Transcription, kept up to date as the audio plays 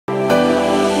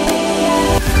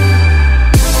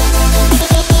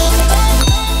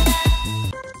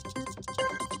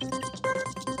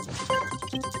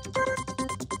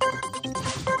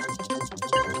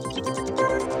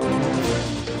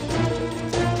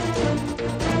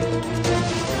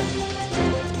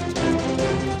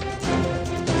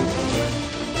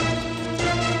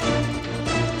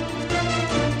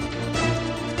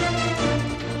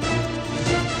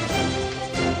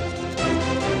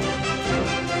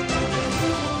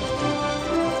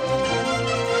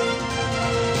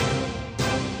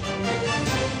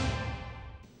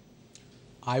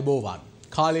අයබෝවන්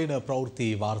කාලීන ප්‍රවෘත්ති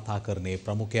වාර්තාකරණයේ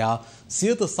ප්‍රමුඛයා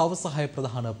සියත සවසහය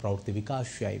ප්‍රධාන ප්‍රවෘත්ති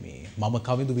විකාශයයි මේ. මම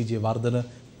කවිඳු විජේවර්ධන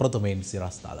ප්‍රථමයෙන්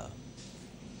සිරස්තල.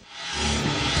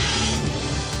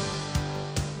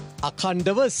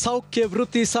 අඛණ්ඩව සෞඛ්‍ය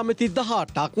වෘත්ති සමිති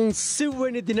 18ක්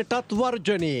සිව්වෙනි දිනටත්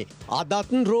වර්ජනයේ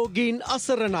අදත් රෝගීන්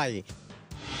අසරණයි.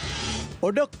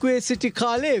 ඔඩොක්කුවේ සිටි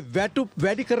කාලේ වැටුප්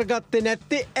වැඩි කරගත්තේ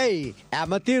නැත්තේ ඇයි?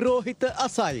 ඇමති රෝහිත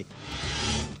අසයි.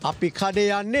 අපි කඩේ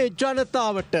යන්නේ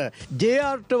ජනතාවට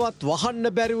ජේආර්ටවත් වහන්න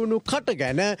බැරි වුණු කට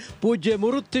ගැන පූජ්‍ය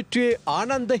මුරුත්තිට්ටුවේ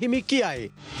ආනන්ද හිමි කියයි.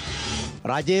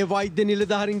 රජයේ වෛද්‍ය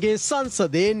නිලධාරීන්ගේ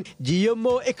සංසදයෙන්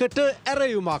GMO එකට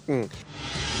ඇරයුමක්.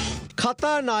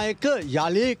 කතානායක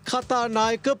යලි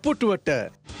කතානායක පුටුවට.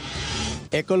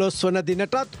 11 වන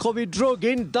දිනටත් කොවිඩ්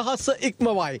රෝගීන් 1000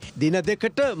 ඉක්මවයි. දින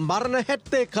දෙකට මරණ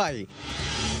 71යි.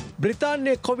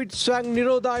 බ්‍රිතාන්‍යයේ කොවිඩ් ස්වැන්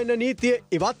නිරෝධායන නීතිය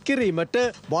ඉවත් කිරීමට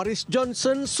බොරිස්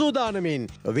ජොන්සන් සූදානමින්.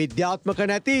 විද්‍යාත්මක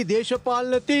නැති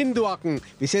දේශපාලන තීන්දුවක්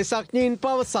විශේෂඥයින්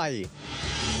පවසයි.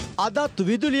 අදත්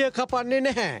විදුලිය කපන්නේ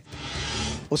නැහැ.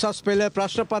 උසස් පෙළ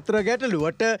ප්‍රශ්නපත්‍ර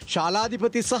ගැටලුවට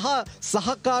ශාලාධිපති සහ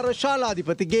සහකාර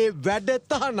ශාලාධිපතිගේ වැඩ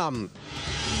තහනම්.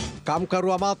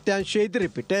 කම්කරු අමාත්‍යංශ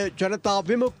ඉදිරිපිට ජනතා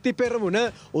විමුක්ති පෙරමුණ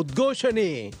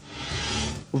උද්ඝෝෂණයේ.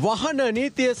 වහන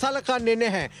නීතිය සලකන්නේ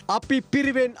නැහැ. අපි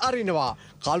පිරිවෙන් අරිනවා.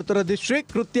 කළුතර දිස්ත්‍රික්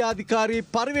කෘත්‍යාධිකාරී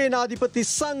පරිවේනාධිපති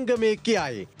සංගමේ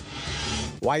කියයි.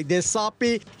 වෛද්‍ය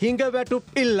සාපි හිඟ වැටුප්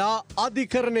ඉල්ලා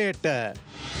අධිකරණයට.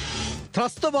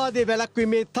 ත්‍රස්තවාදයේ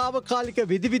වැළැක්වීමේ තාවකාලික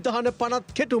විධිවිධාන පනත්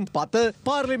කෙටුම්පත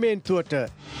පාර්ලිමේන්තුවට.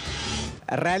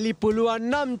 රැලි පුළුවන්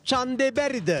නම් ඡන්දේ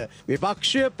බැරිද?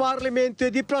 විපක්ෂය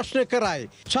පාර්ලිමේන්තුවේදී ප්‍රශ්න කරයි.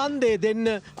 ඡන්දේ දෙන්න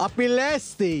අපි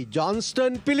ලෑස්ති.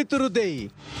 ජොන්ස්ටන් පිළිතුරු දෙයි.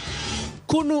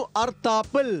 කුණු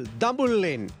අර්තාපල්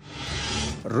දඹුල්ලෙන්.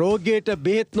 රෝගයට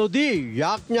බෙහෙත් නොදී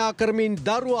යාඥා කරමින්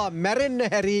දරුවා මැරෙන්න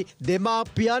හැරි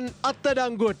දෙමාපියන්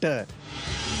අත්අඩංගුවට.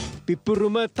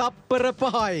 පිපුරුම තප්පර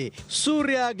 5යි.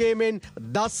 සූර්යාගේ මෙන්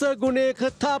දස ගුණයක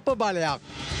තාප බලයක්.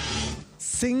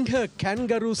 සිංහ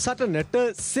කැන්ගරු සටනට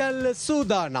සැල්ල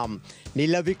සූදානම්.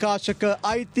 නිල විකාශක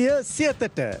අයිතිය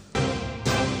සියතට.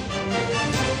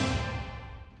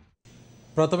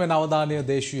 ප්‍රථම අවධානය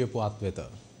දේශීය පුවත් වෙත.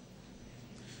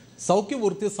 සෞඛ්‍ය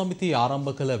වෘත්තීය සමිතිය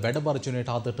ආරම්භ කළ වැඩ වර්ජනයට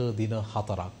අදට දින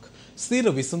 4ක්. ස්ථීර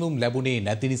විසඳුම් ලැබුණේ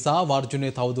නැති නිසා වර්ජනය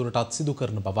තවදුරටත් සිදු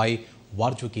කරන බවයි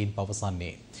වර්ජකයින්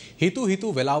පවසන්නේ.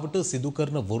 හිතු වෙලාවට සිදු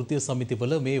කරන වෘත්තීය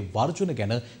සමිතිවල මේ වර්ජන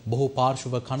ගැන බොහෝ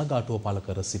පාර්ශව කනගාටුව පළ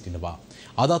කර සිටිනවා.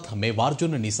 අදත් මේ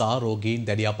වර්ජන නිසා රෝගීන්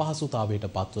දැඩි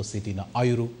අපහසුතාවයට පත්ව සිටින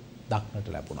අයුරු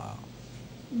දක්නට ලැබුණා.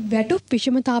 වැටුප්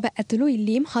විෂමතාව ඇතුළු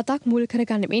ඉල්ලීම් 7ක් මුල්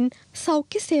කරගන්නමින්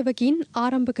සෞඛ්‍ය සේවකීන්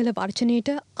ආරම්භ කළ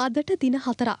වර්ජනයට අදට දින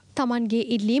 4ක්. තමන්ගේ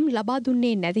ඉල්ලීම් ලබා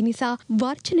දුන්නේ නැති නිසා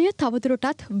වර්ජනය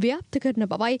තවදුරටත් ව්‍යාප්ත කරන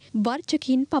බවයි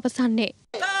වර්ජකීන් පවසන්නේ.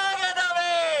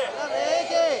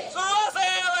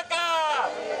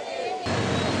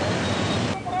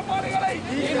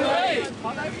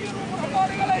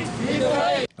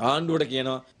 ආණ්ඩුවට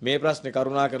කියනවා මේ ප්‍රශ්නේ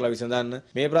කරුණා කරලා විසඳන්න.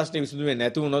 මේ ප්‍රශ්නේ විසඳුවේ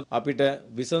නැති වුණොත් අපිට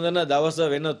විසඳන දවස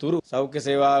වෙන තුරු සෞඛ්‍ය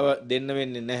සේවාව දෙන්න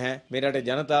වෙන්නේ නැහැ. මේ රටේ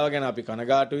ජනතාව ගැන අපි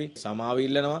කනගාටුයි. සමාව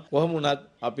ඉල්ලනවා. කොහොම වුණත්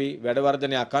අපි වැඩ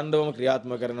වර්ධනය අඛණ්ඩවම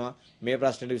ක්‍රියාත්මක කරනවා. මේ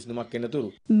ප්‍රශ්නෙට විසඳුමක් එන්න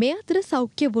තුරු. මේ අතර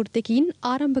සෞඛ්‍ය වෘත්තකීන්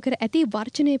ආරම්භ කර ඇති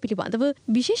වර්ජනය පිළිබඳව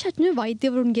විශේෂඥ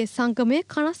වෛද්‍යවරුන්ගේ සංගමය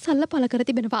කනස්සල්ල පළ කර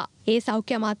තිබෙනවා. ඒ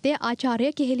සෞඛ්‍ය අමාත්‍ය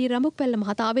ආචාර්ය කෙහෙලි රමුක්පැල්ල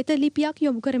මහතා වෙත ලිපියක්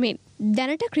යොමු කරමින්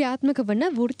දැනට ක්‍රියාත්මක වන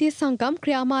වෘත්තීය සංගම්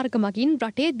ක්‍රියාමාර්ග මගින්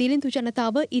රටේ දිලිඳු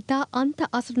ජනතාව ඉතා අන්ත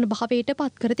අසරණ භාවයට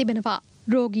පත් කර තිබෙනවා.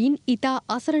 රෝගීන් ඉතා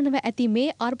අසරණව ඇති මේ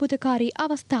අර්බුදකාරී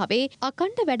අවස්ථාවේ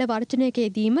අකණ්ඩ වැඩ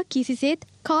වර්ජනයකදීම කිසිසේත්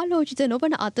කාලෝචිත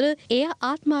නොවන අතර එය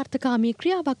ආත්මාර්ථකාමී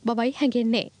ක්‍රියාවක් බවයි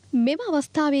හැඟෙන්නේ. මෙම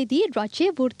අවස්ථාවේදී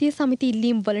රජයේ වෘත්තීය සමිති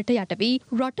ඉල්ලීම් වලට යට වී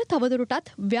රට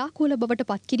තවදුරටත් ව්‍යාකූල බවට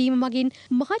පත් කිරීම මගින්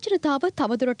මහජනතාව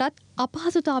තවදුරටත්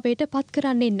අපහසුතාවයට පත්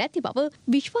කරන්නේ නැති බව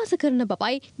විශ්වාස කරන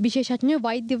බවයි විශේෂඥ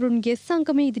වෛද්‍යවරුන්ගේ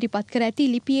සංගමය ඉදිරිපත් කර ඇති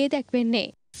ලිපියේ දැක්වෙන්නේ.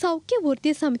 සෞඛ්‍ය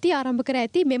වෘත්තීය සමිති ආරම්භ කර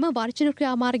ඇති මෙම වර්ජන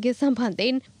ක්‍රියාමාර්ගය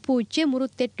සම්බන්ධයෙන් පූජ්‍ය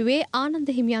මුරුත්තෙට්ටුවේ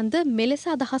ආනන්ද හිමියන්ද මෙලෙස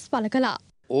අදහස් පළ කළා.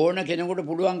 ඕන කෙනෙකුට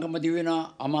පුළුවන්කම තිබෙනවා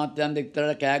අමාත්‍යන්ත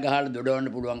එක්තරා කෑ ගහලා දොඩවන්න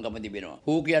පුළුවන්කම තිබෙනවා.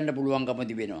 හූ කියන්න පුළුවන්කම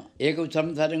තිබෙනවා. ඒක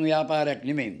සම්සාරෙන් ව්‍යාපාරයක්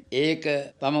නෙමෙයි. ඒක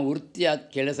තම වෘත්තියත්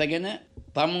කෙලසගෙන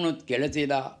තමුණුත්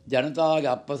කෙලසීලා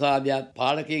ජනතාවගේ අප්‍රසාදයත්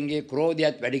පාලකයන්ගේ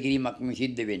ක්‍රෝධයත් වැඩි කිරීමක් මේ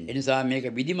සිද්ධ වෙන්නේ. ඒ නිසා මේක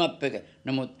විධිමත් එක.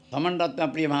 නමුත් තමන්ටත්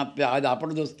අප්‍රිය මහත්තයා ආද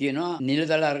අපට දොස් කියනවා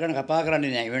නිලතල අරගෙන කතා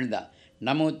කරන්නේ නැහැ වෙනදා.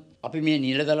 නමුත් අපි මේ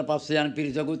නිලතල පස්සේ යන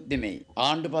පිරිසකුත් නෙමෙයි.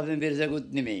 ආණ්ඩු පස්සේ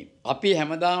පිරිසකුත් නෙමෙයි. අපි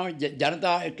හැමදාම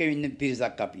ජනතාව එක්ක ඉන්න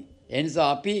පිරිසක් අපි. ඒ නිසා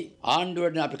අපි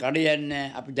ආණ්ඩුවට අපි කඩ යන්නේ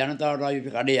අපි ජනතාවට අපි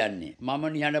කඩ යන්නේ. මම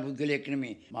නිහඬ පුද්ගලයෙක්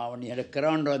නෙමෙයි. මාව නිහඬ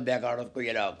කරවන්නවත් බෑ කාටවත් කොයි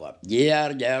වෙලාවකවත්.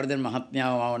 ජේ.ආර්. ජයවර්ධන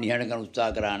මහත්මයාව මාව නිහඬ කරන්න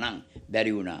උත්සාහ කරා නම්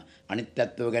බැරි වුණා. අනිත්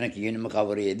පැත්තව ගැන කියන්නම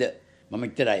කවරේද? මම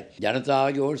ඉතරයි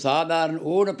ජනතාවගේ සාධාරණ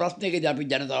ඕන ප්‍රශ්නයකදී අපි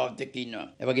ජනතාවත් එක්ක ඉන්නවා.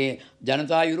 ඒ වගේ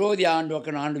ජනතා විරෝධී ආණ්ඩුවක්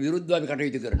කරන ආණ්ඩු විරුද්ධව අපි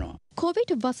කටයුතු කරනවා.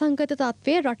 කොවිඩ් වසංගත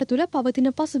තත්ත්වයේ රට තුළ පවතින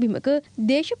පසුබිමක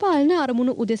දේශපාලන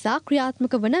අරමුණු උදෙසා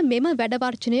ක්‍රියාත්මක වන මෙම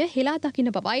වැඩවර්ජනය හෙලා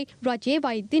දකින බවයි රජයේ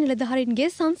වෛද්‍ය නිලධාරීන්ගේ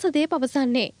සංසදය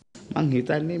පවසන්නේ. මං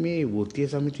හිතන්නේ මේ වෘත්තීය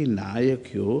සමිති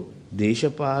නායකයෝ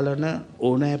දේශපාලන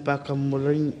ඕනෑපකම්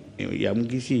වලින්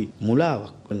යම්කිසි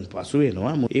මුලාවක් පසු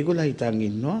වෙනවා. ඒගොල්ලෝ හිතන්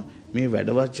ඉන්නවා මේ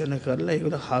වැඩවචන කරලා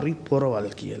ඒගොල්ලෝ හරි පොරවල්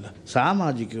කියලා.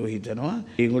 සමාජිකයෝ හිතනවා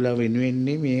ඒගොල්ලෝ වෙනුවෙන්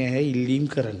මේ ඇයි ඉල්ලීම්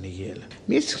කරන්නේ කියලා.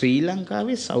 මේ ශ්‍රී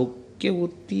ලංකාවේ සෞඛ්‍ය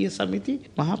වෘත්තීය සමිති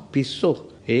මහා පිස්සෝ.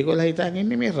 ඒගොල්ලෝ හිතන්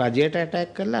ඉන්නේ මේ රජයට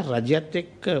ඇටැක් කරලා රජයත්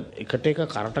එක්ක එකට එක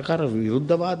කරටකර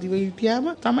විරුද්ධවාදීව හිටියාම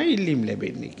තමයි ඉල්ලීම්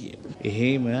ලැබෙන්නේ කියලා.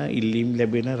 එහෙම ඉල්ලීම්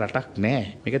ලැබෙන රටක් නෑ.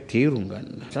 මේක තේරුම්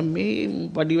ගන්න. මේ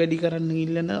පඩි වැඩි කරන්න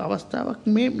ඉල්ලන අවස්ථාවක්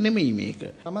මේ නෙමෙයි මේක.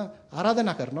 තම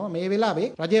ආරාධනා කරනවා මේ වෙලාවේ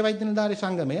රජයේ වෛද්‍ය නිලධාරී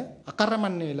සංගමය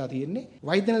අකර්මණ්‍ය වෙලා තියෙන්නේ.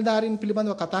 වෛද්‍ය නිලධාරීන්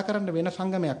පිළිබඳව කතා කරන්න වෙන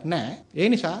සංගමයක් නෑ. ඒ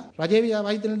නිසා රජයේ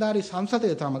වෛද්‍ය නිලධාරී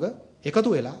සංසදය සමග එකතු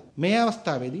වෙලා මේ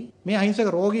අවස්ථාවේදී මේ අහිංසක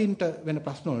රෝගීන්ට වෙන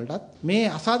ප්‍රශ්න වලටත් මේ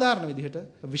අසාධාරණ විදිහට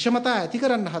විෂමතා ඇති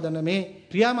කරන්න හදන මේ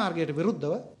ක්‍රියාමාර්ගයට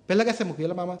විරුද්ධව පෙළගැසෙමු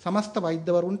කියලා මම සමස්ත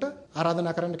වෛද්‍යවරුන්ට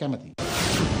ආරාධනා කරන්න කැමතියි.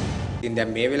 ඉතින් දැන්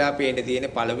මේ වෙලාව පේන්න තියෙන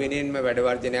පළවෙනියෙන්ම වැඩ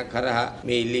වර්ජනයක් කරා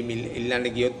මේ ඉල්ලන්න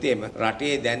ගියොත් එම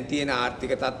රටේ දැන් තියෙන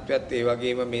ආර්ථික තත්ත්වයත් ඒ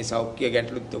වගේම මේ සෞඛ්‍ය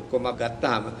ගැටලුත් ඔක්කොම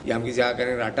ගත්තාම යම්කිසි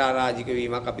ආකාරයක රට අරාජික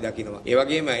වීමක් අපි දකිනවා. ඒ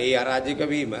වගේම ඒ අරාජික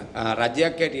වීම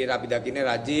රජයක් හැටියට අපි දකින්නේ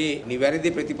රජයේ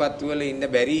නිවැරදි ප්‍රතිපත්ති වල ඉන්න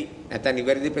බැරි නැත්නම්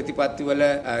නිවැරදි ප්‍රතිපත්ති වල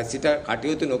සිට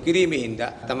කටයුතු නොකිරීමේ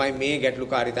හින්දා තමයි මේ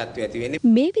ගැටලුකාරී තත්ත්වය ඇති වෙන්නේ.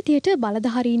 මේ විදියට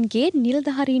බලධාරීන්ගේ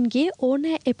නිලධාරීන්ගේ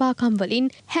ඕනෑ එපාකම් වලින්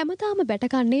හැමදාම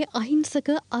බැටකන්නේ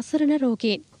අහිංසක අසරණ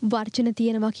රෝගීන්. වර්ජන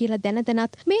තියෙනවා කියලා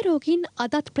දැනදැනත් මේ රෝගීන්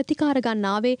අදත් ප්‍රතිකාර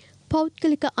ගන්නාවේ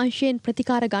පෞද්ගලික අංශයෙන්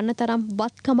ප්‍රතිකාර ගන්න තරම්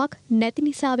වත්කමක් නැති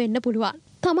නිසා වෙන්න පුළුවන්.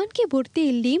 තමන්ගේ වෘත්ති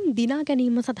ඉල්ලීම් දිනා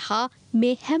ගැනීම සඳහා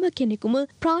මේ හැම කෙනෙකුම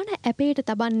ප්‍රාණ ඇපයට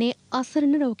තබන්නේ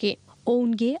අසරණ රෝගීන්.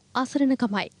 ඔවුන්ගේ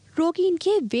අසරණකමයි.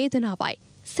 රෝගීන්ගේ වේදනාවයි.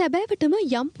 සැබෑවටම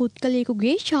යම්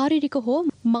පුද්ගලයෙකුගේ ශාරීරික හෝ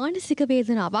මානසික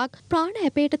වේදනාවක් ප්‍රාණ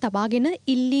ඇපයට තබාගෙන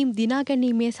ඉල්ලීම් දිනා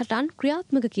ගැනීමේ සටන්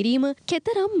ක්‍රියාත්මක කිරීම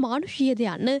කෙතරම් මානුෂීයද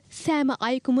යන්න සෑම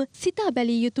අයෙකුම සිතා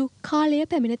බැලිය යුතු කාලය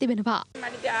පැමිණ තිබෙනවා.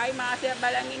 මට ආයි මාසයක්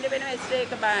බලන් ඉන්න වෙනවා එක්ස්රේ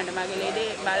එක බලන්න. මගේ ලේඩේ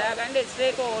බලා ගන්න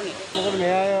එක්ස්රේ එක ඕනේ. මොකද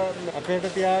මෙයා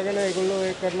අපේට තියාගෙන ඒගොල්ලෝ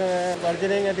ඒ කරන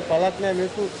වර්ජනයෙන් ඇති පළක් නැහැ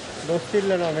මිනිස්සු දොස්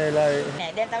පිල්ලනවා මේ වෙලාවේ.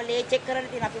 නෑ දැන් තව ලේ චෙක් කරන්න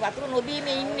තියෙන අපි වතුර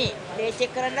නොබීමේ ඉන්නේ. ලේ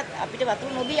චෙක් කරන්නත් අපිට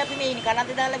වතුර නොබී අපි මේ ඉන්නේ.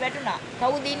 කනත් දාලා වැටුණා.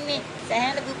 කවුද ඉන්නේ?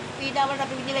 සෑහෙන දුක් පීඩාවකට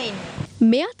අපි විඳලා ඉන්නේ.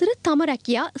 මේ අතර තම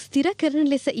රැකියා ස්ථිර කරන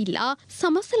ලෙස ඉල්ලා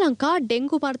සමස්ත ලංකා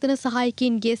ඩෙංගු වර්ධන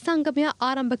සහායකින්ගේ සංගමය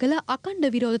ආරම්භ කළ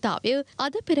අඛණ්ඩ විරෝධතාවය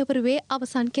අද පෙරවරුවේ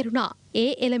අවසන් කෙරුණා. ඒ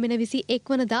එළමෙන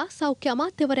 21 වනදා සෞඛ්‍ය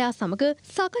අමාත්‍යවරයා සමග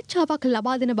සාකච්ඡාවක්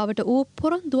ලබා දෙන බවට වූ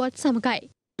පොරොන්දුවත් සමගයි.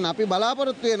 අපි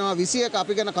බලාපොරොත්තු වෙනවා 21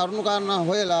 අපි ගැන කරුණු කාරණා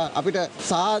හොයලා අපිට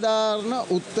සාධාරණ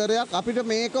උත්තරයක් අපිට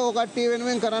මේක ඔය කට්ටිය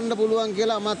වෙනුවෙන් කරන්න පුළුවන්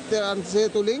කියලා අමාත්‍යාංශය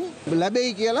තුලින්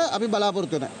ලැබෙයි කියලා අපි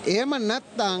බලාපොරොත්තු වෙනවා. එහෙම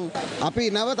නැත්නම් අපි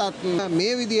නැවතත්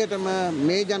මේ විදිහටම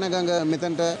මේ ජනගඟ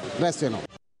මෙතනට රැස් වෙනවා.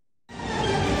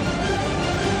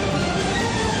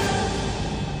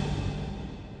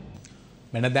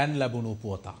 මෙන්න දැන් ලැබුණු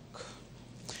පුවතක්.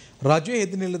 රජයේ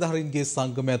හෙද නිලධාරීන්ගේ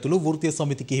සංගමය ඇතුළු වෘත්තීය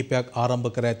සමිති කිහිපයක් ආරම්භ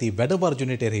කර ඇති වැඩ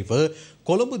වර්ජනයට එරෙහිව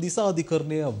කොළඹ දිසා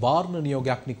අධිකරණය වාර්ණ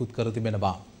නියෝගයක් නිකුත් කර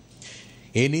තිබෙනවා.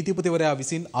 ඒ නීතිපතිවරයා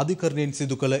විසින් අධිකරණයෙන්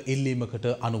සිදු කළ ඉල්ලීමකට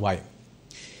අනුවයි.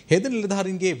 හෙද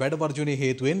නිලධාරීන්ගේ වැඩ වර්ජනයේ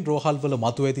හේතුවෙන් රෝහල්වල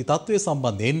මතුව ඇති තත්ත්වය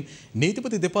සම්බන්ධයෙන්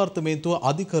නීතිපති දෙපාර්තමේන්තුව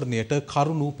අධිකරණයට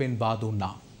කරුණු පෙන්වා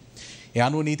දුන්නා. ඒ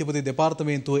අනුව නීතිපති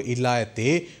දෙපාර්තමේන්තුව ඉල්ලා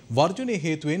ඇත්තේ වර්ජනයේ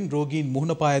හේතුවෙන් රෝගීන්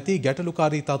මුහුණ පා ඇති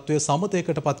ගැටලුකාරී තත්ත්වය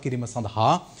සමතයකට පත් කිරීම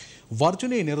සඳහා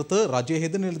වර්ජනයේ නිරත රජයේ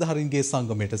හෙද නිලධාරීන්ගේ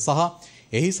සංගමයට සහ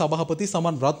එහි සභාපති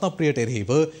සමන් රත්නප්‍රියට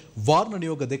එරෙහිව වාර්ණ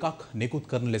නියෝග දෙකක් නිකුත්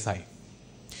කරන ලෙසයි.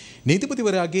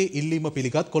 නීතිපතිවරයාගේ ඉල්ලීම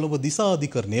පිළිගත් කොළඹ දිසා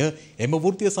අධිකරණය එම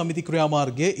වෘත්තීය සමිති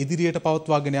ක්‍රියාමාර්ගය ඉදිරියට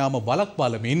පවත්වාගෙන යාම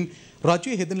බලක්වාලමින්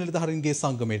රජයේ හෙද නිලධාරීන්ගේ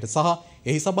සංගමයට සහ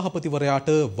එහි සභාපතිවරයාට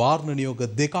වාර්ණ නියෝග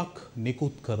දෙකක්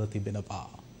නිකුත් කර තිබෙනවා.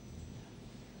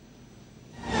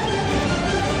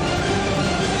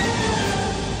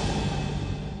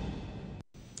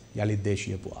 යලිත්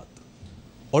දේශීය පුවත්.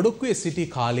 ඔඩොක්කුවේ සිටි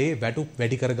කාලේ වැටුප්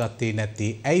වැඩි කරගත්තේ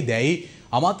නැත්තේ ඇයිදැයි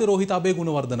අමාත්‍ය රෝහිත අබේ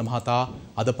ගුණවර්ධන මහතා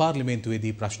අද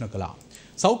පාර්ලිමේන්තුවේදී ප්‍රශ්න කළා.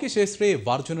 සෞඛ්‍ය ක්ෂේත්‍රයේ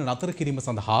වර්ජන නතර කිරීම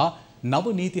සඳහා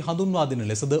නව නීති හඳුන්වා දෙන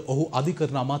ලෙසද ඔහු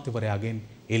අධිකරණ අමාත්‍යවරයාගෙන්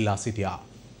ඉල්ලා සිටියා.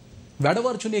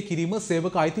 වැඩවර්ජනය කිරීම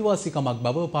සේවක අයිතිවාසිකමක්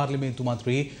බව පාර්ලිමේන්තු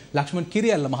මන්ත්‍රී ලක්ෂ්මන්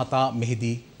කිරියල්ල මහතා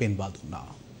මෙහිදී පෙන්වා දුන්නා.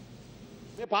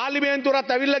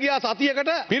 පාර්ලිමේන්තුවරත් ඇවිල්ලා ගියා සතියකට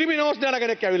පිරිමි නෝස් යන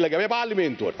කෙනෙක් ඇවිල්ලා ගියා මේ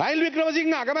පාර්ලිමේන්තුවට. රනිල්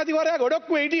වික්‍රමසිංහ අගමැතිවරයා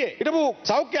ගොඩක්කුවේ හිටියේ. හිටපු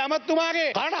සෞඛ්‍ය අමාත්‍යතුමාගේ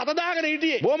කනට අත දාගෙන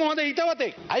හිටියේ. බොහොම හොඳ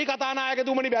හිතවතෙක්. අයි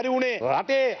කතානායකතුමනි බැරි වුණේ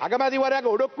රටේ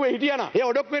අගමැතිවරයාගේ ඔඩොක්කුවේ හිටියානම් ඒ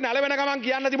ඔඩොක්කුවේ නැලවෙන ගමන්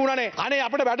කියන්න තිබුණානේ. අනේ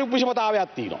අපිට වැටුප්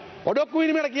විෂමතාවයක් තියෙනවා. ඔඩොක්කුවේ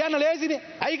ඉන්නේ මට කියන්න ලේසිනේ.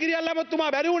 අයි කිරියල්ල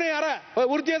අමාත්‍යතුමා බැරි වුණේ අර ඔය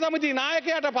වෘත්තීය සමිති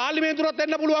නායකයාට පාර්ලිමේන්තුවට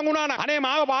එන්න පුළුවන් වුණා නම්. අනේ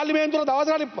මාව පාර්ලිමේන්තුවට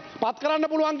දවසකට පත් කරන්න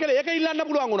පුළුවන් කියලා ඒක ඉල්ලන්න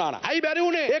පුළුවන් වුණා නම්. අයි බැරි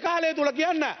වුණේ ඒ කාලය තුල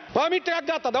කියන්න පර්මිට් එකක්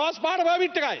ගත්තා. දවස් පාට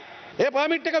පර්මිට් එකයි. ඒ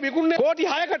පර්මිට් එක විකුණන්නේ කෝටි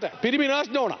 6කට. පිරිමි නර්ස්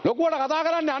නෝනා. ලොකුවට කතා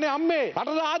කරන්නේ අනේ අම්මේ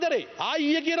රටට ආදරේ.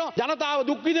 ඊයේ කියනවා ජනතාව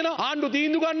දුක් විඳිනවා. ආණ්ඩු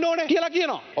තීන්දුව ගන්න ඕනේ කියලා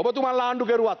කියනවා. ඔබතුමන්ලා ආණ්ඩු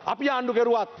කෙරුවත් අපි ආණ්ඩු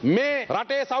කෙරුවත් මේ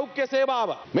රටේ සෞඛ්‍ය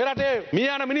සේවාව මේ රටේ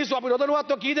මියන මිනිස්සු අපි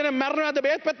නොදැනුවත්ව කී දෙනෙක් මැරෙනවද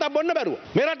බේත් පැත්තක් බොන්න බැරුව.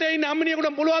 මේ රටේ ඉන්න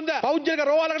අම්මිනියෙකුට පුළුවන් ද පෞද්ගලික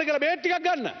රෝහලකට කියලා බේත් ටිකක්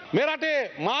ගන්න. මේ රටේ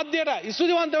මාධ්‍යයට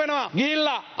ඉස්තුතිවන්ත වෙනවා.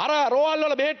 ගිහිල්ලා අර රෝහල්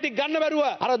වල බේත් ටික ගන්න බැරුව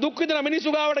අර දුක් විඳින මිනිස්සු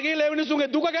ගාවට ගිහිල්ලා ඒ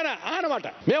මිනිස්සුගේ දුක ගැන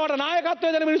අහනවට මේවට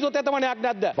නායකත්වය දෙන මිනිස්සුත් එතමනයක්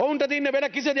නැද්ද? ඔවුන්ට තින්න වෙන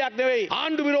කිසි දෙයක් නෙවෙයි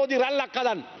ආණ්ඩු විරෝධී රැල්ලක්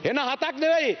හදන්න. එන 7ක්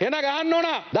නෙවෙයි එන ගහන්න ඕන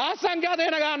 10 සංඛ්‍යාත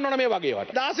එන ගහන්න ඕන මේ වගේ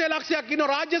වට. 16 ලක්ෂයක් ඉන්න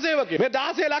රාජ්‍ය සේවකයෝ. මේ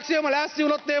 16 ලක්ෂයම ලෑස්ති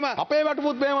වුණොත් එහෙම අපේ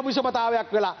වටුපුත් මේම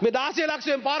විෂමතාවයක් වෙලා මේ 16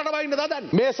 ලක්ෂයෙන් පාරට වයින්න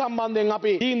දදන්නේ. මේ සම්බන්ධයෙන්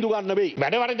අපි තීන්දුව ගන්න වෙයි.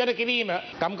 වැඩවර්ජන කිරීම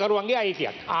කම්කරුවන්ගේ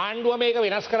අයිතියක්. ආණ්ඩුව මේක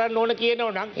වෙනස් කරන්න ඕන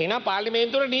කියනෝ නම් එනම්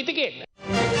පාර්ලිමේන්තුවේ නීති කියන්න.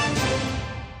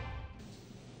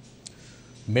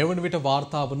 මෙවන විට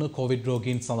වාර්තා වන කොවිඩ්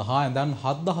රෝගීන් සඳහා ඇඳන්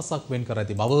 7000ක් වෙන් කර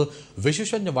ඇති බව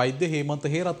විශේෂඥ වෛද්‍ය හේමන්ත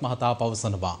හේරත් මහතා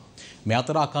පවසනවා. මේ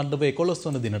අතර අඛණ්ඩව 11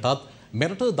 වන දිනටත්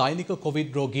මෙරට දෛනික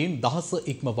කොවිඩ් රෝගීන් 1000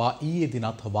 ඉක්මවා ඊයේ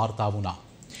දිනත් වාර්තා වුණා.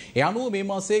 ඒ අනුව මේ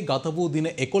මාසයේ ගත වූ දින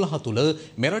 11 තුළ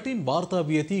මෙරටින් වාර්තා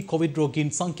වී ඇති කොවිඩ්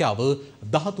රෝගීන් සංඛ්‍යාව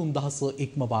 13000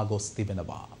 ඉක්මවා ගොස්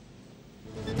තිබෙනවා.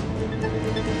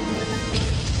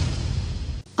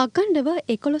 අඛණ්ඩව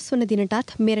 11 වන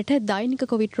දිනටත් මෙරට දෛනික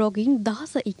කොවිඩ් රෝගීන්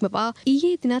 1000 ඉක්මවා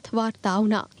ඊයේ දිනත් වාර්තා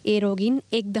වුණා. ඒ රෝගීන්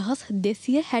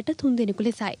 1263 දෙනෙකු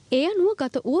ලෙසයි. ඒ අනුව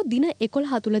ගත වූ දින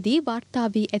 11 තුලදී වාර්තා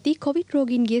වී ඇති කොවිඩ්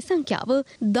රෝගීන්ගේ සංඛ්‍යාව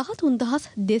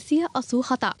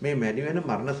 13287. මේ මැනි වෙන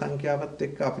මරණ සංඛ්‍යාවත්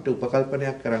එක්ක අපිට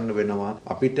උපකල්පනයක් කරන්න වෙනවා.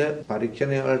 අපිට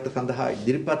පරීක්ෂණ වලට සඳහා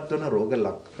ඉදිරිපත් වන රෝග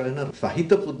ලක්ෂණ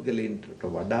සහිත පුද්ගලයන්ට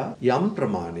වඩා යම්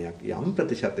ප්‍රමාණයක් යම්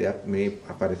ප්‍රතිශතයක් මේ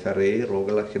පරිසරයේ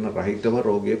රෝග ලක්ෂණ රහිතව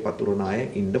රෝග පතුරන අය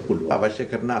ඉන්න පුළුවන්. අවශ්‍ය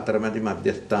කරන අතරමැදි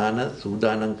මධ්‍යස්ථාන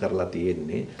සූදානම් කරලා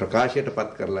තියෙන්නේ. ප්‍රකාශයට පත්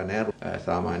කරලා නැහැ.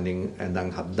 සාමාන්‍යයෙන්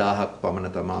ඇඳන් 7000ක්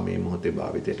පමණ තමයි මේ මොහොතේ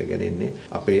භාවිතයට ගෙනෙන්නේ.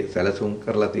 අපේ සැලසුම්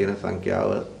කරලා තියෙන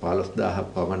සංඛ්‍යාව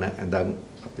 15000ක් පමණ ඇඳන්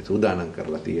අපි සූදානම්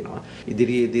කරලා තියෙනවා.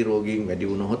 ඉදිරියේදී රෝගීන් වැඩි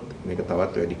වුණොත් මේක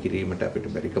තවත් වැඩි කිරීමට අපිට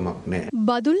බැරිකමක් නැහැ.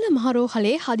 බදුල්ල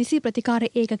මහරෝහලේ හදිසි ප්‍රතිකාර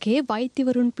ඒකකයේ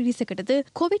වෛද්‍යවරුන් පිරිසකටද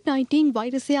COVID-19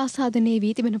 වෛරසය ආසාදනය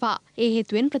වී තිබෙනවා. ඒ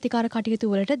හේතුවෙන් ප්‍රතිකාර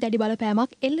කටයුතු වලට දැඩි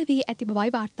බලපෑමක් එල්ල වී ඇති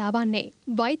බවයි වාර්තා වන්නේ.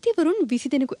 වෛද්‍යවරුන්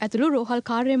 20 දෙනෙකු ඇතුළු රෝහල්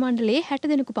කාර්ය මණ්ඩලයේ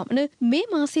 60 දෙනෙකු පමණ මේ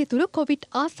මාසය තුළ COVID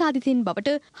ආසාදිතයින්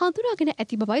බවට හඳුනාගෙන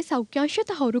ඇති බවයි සෞඛ්‍ය අංශ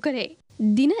තහවුරු කරේ.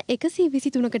 දින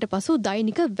 123කට පසු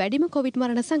දෛනික වැඩිම කොවිඩ්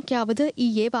මරණ සංඛ්‍යාවද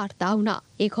ඊයේ වාර්තා වුණා.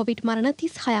 ඒ කොවිඩ් මරණ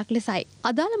 36ක් ලෙසයි.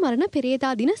 අදාළ මරණ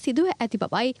පෙරේදා දින සිදුව ඇති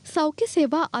බවයි සෞඛ්‍ය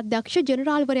සේවා අධ්‍යක්ෂ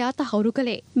ජෙනරාල්වරයා තහවුරු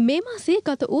කළේ. මේ මාසයේ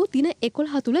ගත වූ දින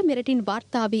 11 තුළ මෙරටින්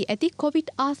වාර්තා වී ඇති කොවිඩ්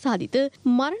ආසාදිත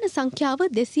මරණ සංඛ්‍යාව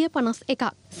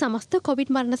 251ක්. සමස්ත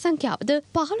කොවිඩ් මරණ සංඛ්‍යාවද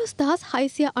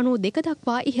 15692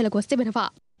 දක්වා ඉහළ ගොස් තිබෙනවා.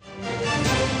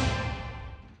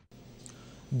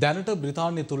 දැනට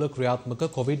බ්‍රිතාන්‍ය තුළ ක්‍රියාත්මක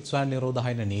කොවිඩ් ස්වයං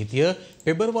නිරෝධායන නීතිය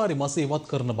පෙබරවාරි මාසයේ ඉවත්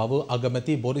කරන බව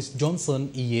අගමැති බොරිස් ජොන්සන්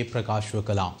ඊයේ ප්‍රකාශ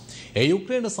කළා. ඒ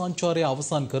යුක්‍රේන සංචාරය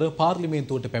අවසන් කර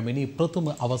පාර්ලිමේන්තුවට පැමිණි ප්‍රථම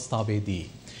අවස්ථාවේදී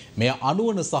මෙය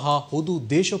අනුවන සහ හුදු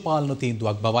දේශපාලන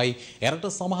තීන්දුවක් බවයි එරට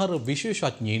සමහර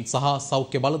විශේෂඥයින් සහ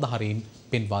සෞඛ්‍ය බලධාරීන්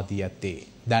පෙන්වා දී ඇත්තේ.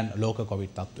 දැන් ලෝක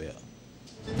කොවිඩ් තත්ත්වය.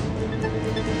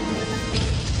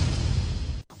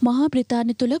 මහා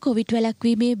බ්‍රිතාන්‍ය තුළ කොවිඩ්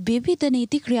වැළැක්වීමේ විවිධ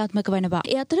නීති ක්‍රියාත්මක වනවා.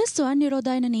 ඒ අතර ස්වයං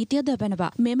නිරෝධායන නීතිය දබනවා.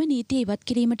 මෙම නීතිය ඉවත්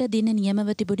කිරීමට දින නියමව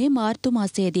තිබුණේ මාර්තු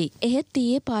මාසයේදී. එහෙත්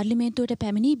ඊයේ පාර්ලිමේන්තුවට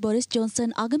පැමිණි බොරිස්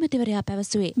ජොන්සන් අගමැතිවරයා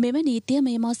පැවසුවේ මෙම නීතිය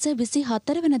මේ මාස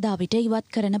 24 වෙනිදා විට ඉවත්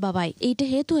කරන බවයි. ඊට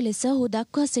හේතුව ලෙස ඔහු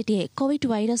දක්වා සිටියේ කොවිඩ්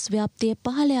වෛරස් ව්‍යාප්තිය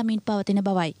පහළ යමින් පවතින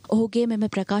බවයි. ඔහුගේ මෙම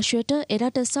ප්‍රකාශයට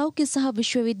එරට සෞඛ්‍ය සහ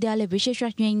විශ්වවිද්‍යාල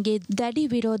විශේෂඥයින්ගේ දැඩි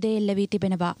විරෝධය එල්ල වී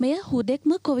තිබෙනවා. මෙය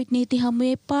හුදෙක්ම කොවිඩ් නීති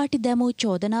හමුවේ පාටි දැමූ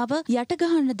චෝදනා යෝජනාව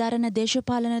යටගහන්න දරන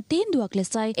දේශපාලන තීන්දුවක්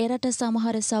ලෙසයි එරට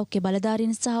සමහර සෞඛ්‍ය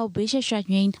බලධාරීන් සහ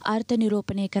විශේෂඥයින් අර්ථ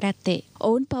නිරූපණය කර ඇත්තේ.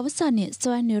 ඔවුන් පවසන්නේ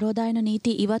ස්වයං නිරෝධායන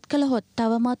නීති ඉවත් කළහොත්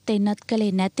තවමත් එන්නත්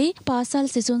කළේ නැති පාසල්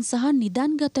සිසුන් සහ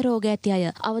නිදන්ගත රෝග ඇති අය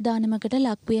අවදානමකට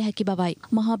ලක්විය හැකි බවයි.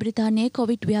 මහා බ්‍රිතාන්‍යයේ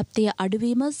කොවිඩ් ව්‍යාප්තිය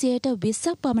අඩුවීම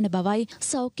 20% පමණ බවයි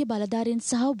සෞඛ්‍ය බලධාරීන්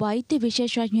සහ වෛද්‍ය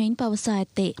විශේෂඥයින් පවසා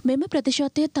ඇත්තේ. මෙම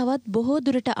ප්‍රතිශතය තවත් බොහෝ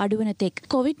දුරට අඩුවන තෙක්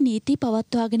කොවිඩ් නීති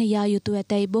පවත්වාගෙන යා යුතු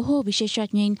ඇතැයි බොහෝ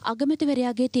විශේෂඥයින්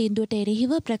අගමැතිවරයාගේ තීන්දුවට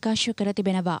එරෙහිව ප්‍රකාශ කර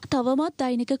තිබෙනවා. තවමත්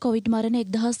දෛනික කොවිඩ් මරණ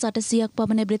 1800ක්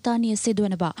පමණ බ්‍රිතාන්‍යයේ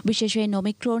සිදුවනවා. විශේෂයෙන්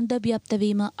ඔමික්‍රෝන්ද ව්‍යාප්ත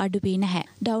වීම අඩු වී නැහැ.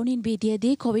 ඩවුනින්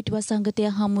වීදියේදී කොවිඩ් වසංගතය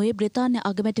හමුවේ බ්‍රිතාන්‍ය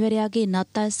අගමැතිවරයාගේ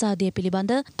නත්තල් සාදය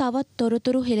පිළිබඳ තවත්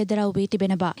තොරතුරු හෙළිදරව් වී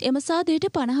තිබෙනවා. එම සාදයට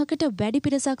 50කට වැඩි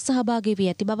පිරිසක් සහභාගී වී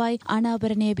ඇති බවයි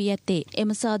අනාවරණය වී ඇත්තේ.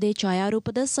 එම සාදයේ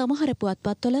ඡායාරූපද සමහර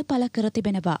පුවත්පත්වල පළ කර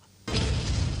තිබෙනවා.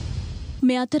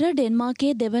 මේ අතර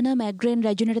ඩෙන්මාර්කයේ දෙවන මැග්‍රේන්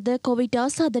රැජිනටද කොවිඩ්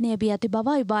ආසාදනය වී ඇති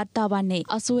බවයි වාර්තා වන්නේ.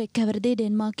 81 හැවිරිදි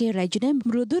ඩෙන්මාර්කයේ රැජින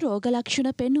මෘදු රෝග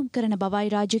ලක්ෂණ පෙන්눔 කරන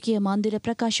බවයි රාජකීය මන්දිර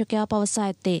ප්‍රකාශකයා පවසා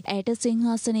ඇත්තේ. ඇයට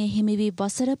සිංහාසනයේ හිමි වී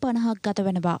වසර 50ක් ගත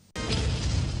වෙනවා.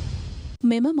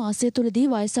 මෙම මාසය තුළදී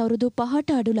වයස අවුරුදු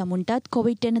 5ට අඩු ළමුන්ටත්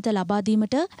කොවිඩ් එනත ලබා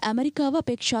දීමට ඇමරිකාව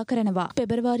අපේක්ෂා කරනවා.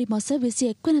 පෙබරවාරි මාස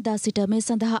 21 වෙනිදා සිට මේ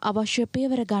සඳහා අවශ්‍ය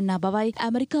පියවර ගන්නා බවයි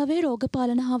ඇමරිකාවේ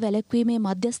රෝගපාලන හා වැළැක්වීමේ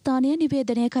මධ්‍යස්ථානය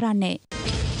නිවේදනය කරන්නේ.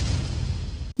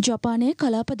 ජපානයේ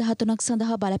කලාප 13ක්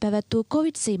සඳහා බලපැවැත් වූ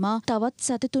කොවිඩ් සීමා තවත්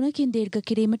සති 3කින් දීර්ඝ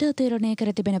කිරීමට තීරණය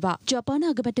කර තිබෙනවා. ජපාන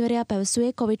අගමැතිවරයා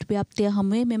පැවසුවේ කොවිඩ් ව්‍යාප්තිය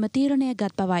හමුවේ මෙම තීරණය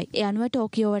ගත් බවයි. ඒ අනුව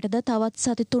ටෝකියෝවටද තවත්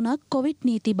සති 3ක් කොවිඩ්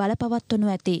නීති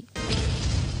බලපවත්වනු ඇති.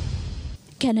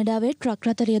 කැනඩාවේ ට්‍රක්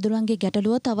රථ රියදුරන්ගේ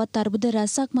ගැටලුව තවත් අර්බුද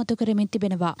රැසක් මතු කරමින්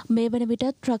තිබෙනවා. මේ වන විට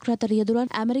ට්‍රක් රථ රියදුරන්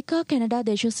ඇමරිකා කැනඩා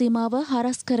දේශ සීමාව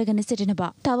හරස් කරගෙන සිටිනවා.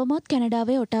 තවමත්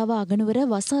කැනඩාවේ ඔටාවා අගනුවර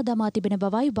වසා දමා තිබෙන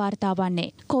බවයි වාර්තා වන්නේ.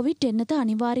 කොවිඩ් එන්නත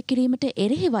අනිවාර්ය කිරීමට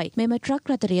එරෙහිවයි මෙම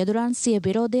ට්‍රක් රථ රියදුරන් සිය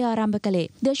විරෝධය ආරම්භ කළේ.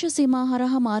 දේශ සීමා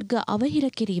හරහා මාර්ග අවහිර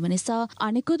කිරීම නිසා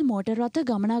අනෙකුත් මෝටර් රථ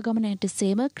ගමනාගමනයට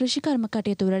සේම කෘෂිකර්ම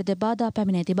කටයුතු වලද බාධා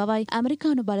පැමිණ ඇති බවයි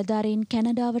ඇමරිකානු බලධාරීන්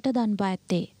කැනඩාවට දන්වා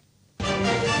ඇත්තේ.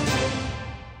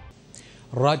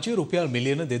 රාජ්‍ය රුපියල්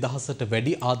මිලියන 2000ට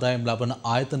වැඩි ආදායම් ලබන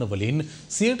ආයතන වලින්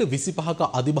 25%ක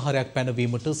අධිභාරයක්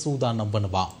පැනවීමට සූදානම්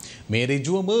වනවා. මේ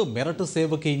ඍජුවම මෙරට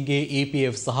සේවකයින්ගේ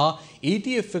EPF සහ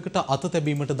ETF එකට අත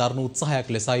තැබීමට දරන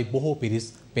උත්සාහයක් ලෙසයි බොහෝ පිරිස්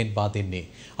පෙන්වා දෙන්නේ.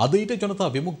 අද ඊට ජනතා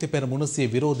විමුක්ති පෙරමුණ සිය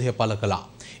විරෝධය පළ කළා.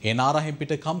 ඒ නාරහෙන්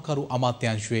පිට කම්කරු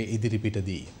අමාත්‍යාංශයේ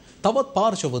ඉදිරිපිටදී තවත්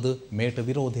පාර්ශවද මේට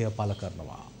විරෝධය පළ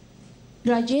කරනවා.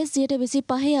 රජයේ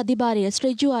 25% අධිභාරය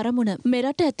ශ්‍රේජු අරමුණ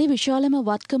මෙරට ඇති විශාලම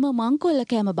වත්කම මංකොල්ල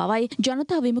කෑම බවයි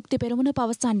ජනතා විමුක්ති පෙරමුණ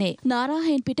පවසන්නේ.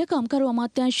 නාරාහෙන් පිට කම්කරු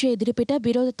අමාත්‍යාංශයේ ඉදිරිපිට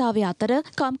විරෝධතාවය අතර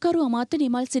කම්කරු අමාත්‍ය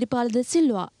නිමල් සිරිපාල ද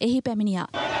සිල්වා එහි පැමිණියා.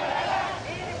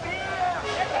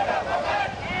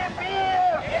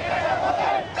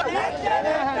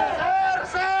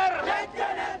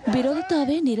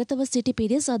 විරෝධතාවයේ නිරතව සිටි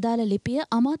පිරිස අදාළ ලිපිය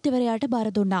අමාත්‍යවරයාට බාර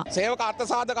දුන්නා. සේවක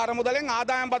අර්ථසාධක අරමුදලෙන්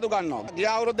ආදායම් බදු ගන්නවා. ගිය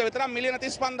අවුරුද්ද විතර මිලියන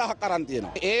 35000ක් අරන්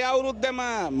තියෙනවා. ඒ අවුරුද්දෙම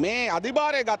මේ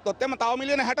අධිභාරය ගත්තොත් එම තව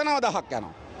මිලියන 69000ක්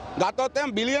යනවා. ගත්තොත්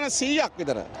එම බිලියන 100ක්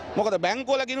විතර. මොකද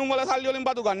බැංකුවල ගිණුම් වල සල්ලි වලින්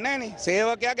බදු ගන්න නැහැ නේ.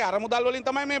 සේවකයාගේ අරමුදල් වලින්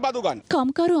තමයි මේ බදු ගන්න.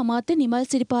 කම්කරු අමාත්‍ය නිමල්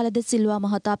සිරිපාල ද සිල්වා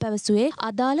මහතා පැවසුවේ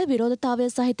අදාළ විරෝධතාවය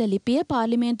සහිත ලිපිය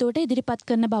පාර්ලිමේන්තුවට ඉදිරිපත්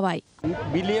කරන බවයි.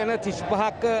 බිලියන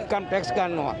 35ක කම් ටැක්ස්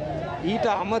ගන්නවා. ඊට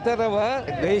අමතරව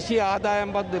දේශීය ආදායම්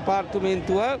බදු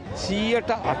දෙපාර්තමේන්තුව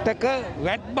 108ක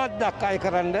වැට් බද්දක් අය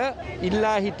කරන්න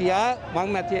ඉල්ලා හිටියා.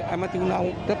 මං නැති ඇමති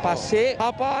වුණාට පස්සේ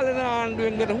ආපාලන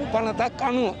ආණ්ඩුවෙන් ගනපු පනතක්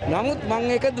අනුව. නමුත්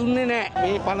මං ඒක දුන්නේ නැහැ.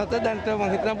 මේ පනත දැන්ට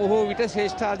මං හිතන බොහෝ විට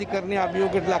ශ්‍රේෂ්ඨාධිකරණයේ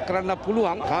අභියෝගයට ලක් කරන්න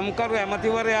පුළුවන්. කම්කරු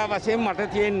ඇමතිවරයා වශයෙන් මට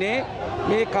තියෙන්නේ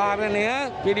මේ කාරණය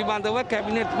පිළිබඳව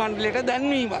කැබිනට් මණ්ඩලයට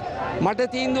දැන්වීම.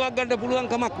 මට තීන්දුවක් ගන්න පුළුවන්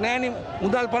කමක් නැහැ නේ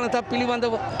මුදල් පනතක්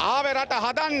පිළිබඳව. ආවේ රට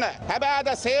හදන්න. හැබැයි අද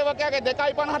සේවකයාගේ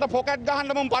 2.50ට පොකට්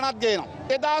ගහන්න මුන් පනත් ගේනවා.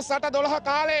 2008-12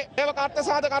 කාලේ සේවක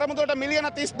අර්ථසාධක අරමුදලට මිලියන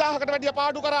 30000කට වැඩිය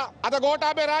පාඩු කරා. අද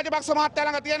ගෝඨාභය රාජපක්ෂ මහත්තයා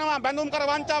ළඟ තියෙනවා බැඳුම් කර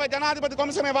වංචාවේ ජනාධිපති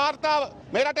කොමිසමේ වාර්තාව.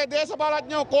 මේ රටේ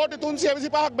දේශපාලඥයෝ කෝටි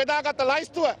 325ක් බෙදාගත්ත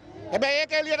ලයිස්තුව. හැබැයි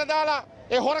ඒක එළියට දාලා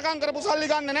ඒ හොරකම් කරපු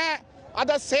සල්ලි ගන්න නැහැ.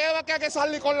 අද සේවකයාගේ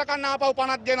සල්ලි කොල්ල කන්න ආපහු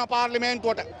පනත් ගේනවා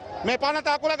පාර්ලිමේන්තුවට. මේ පනත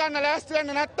අකුල ගන්න ලෑස්ති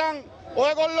වෙන්නේ නැත්නම්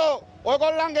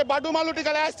ඔයගොල්ලන්ගේ බඩු මලු ටික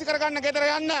ලෑස්ති කරගන්න ගෙදර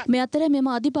යන්න. මේ අතර මෙම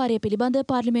අධිභාරය පිළිබඳ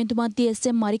පාර්ලිමේන්තු මන්ත්‍රී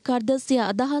එස්.එම්. මරිකාර්ද සිය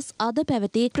අදහස් අද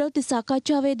පැවති ප්‍රවෘත්ති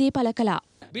සාකච්ඡාවේදී පළ කළා.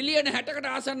 බිලියන 60කට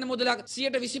ආසන්න මුදලක්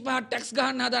 125 ටැක්ස්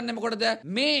ගහන්න හදන්නේ මොකටද?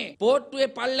 මේ පෝට්ටුවේ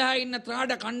පල්ලෙහා ඉන්න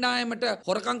ත්‍රාඩ කණ්ඩායමට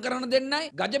හොරකම් කරන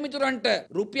දෙන්නයි, ගජමිතුරන්ට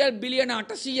රුපියල් බිලියන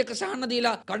 800ක සහන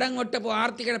දීලා කඩන් ඔට්ටපු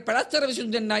ආර්ථිකයට පැලස්තර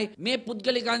විසඳුම් දෙන්නයි මේ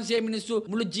පුද්ගලික අංශයේ මිනිස්සු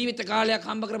මුළු ජීවිත කාලයක්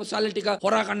හම්බ කරපු සල්ලි ටික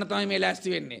හොරා ගන්න තමයි මේ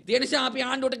ලෑස්ති වෙන්නේ. ඒ නිසා අපි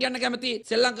ආණ්ඩුවට කියන්න කැමති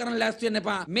සෙල්ලම් කරන්න ලෑස්ති වෙන්න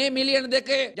එපා. මේ මිලියන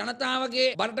 2 ජනතාවගේ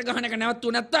බරට ගහන එක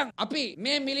නැවතුනේ නැත්තම් අපි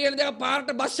මේ මිලියන 2 පාරට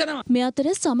බස් යනවා. මේ අතර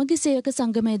සමගි සේවක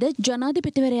සංගමයේද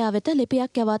ජනාධිපතිවරයා වෙත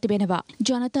ලිපියක් යවා තිබෙනවා.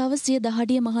 ජනතාව සිය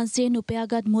දහඩිය මහන්සියෙන්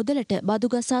උපයාගත් මුදලට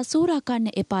බදු ගසා සූරා කන්න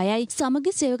එපායයි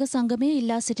සමගි සේවක සංගමය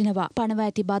ඉල්ලා සිටිනවා. පනවා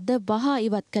ඇති බද්ද වහා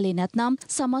ඉවත් කළේ නැත්නම්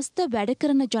සමස්ත වැඩ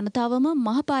කරන ජනතාවම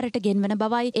මහපාරට ගෙන්වන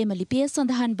බවයි එම ලිපියේ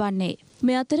සඳහන් වන්නේ.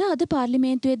 මේ අතර අද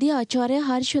පාර්ලිමේන්තුවේදී ආචාර්ය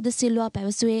හර්ෂද සිල්වා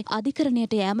පැවසුවේ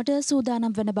අධිකරණයට යෑමට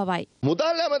සූදානම් වන බවයි.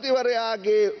 මුදල්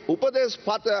ඇමතිවරයාගේ උපදෙස්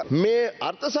පත මේ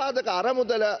අර්ථසාධක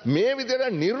අරමුදල මේ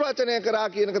විදිහට නිර්වචනය කරා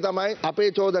කියන එක තමයි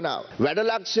අපේ චෝදනාව. වැඩ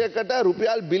ලක්ෂයකට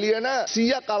රුපියල් බිලියන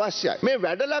 100ක් අවශ්‍යයි. මේ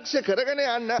වැඩ ලක්ෂ්‍ය කරගෙන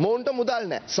යන්න මොවුන්ට මුදල්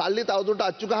නැහැ. සල්ලි තවදුරට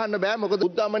අච්චු ගහන්න බෑ. මොකද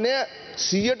උද්දමනය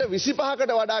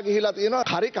 125කට වඩා ගිහිලා තියෙනවා.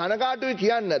 හරි කනගාටුයි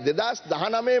කියන්න.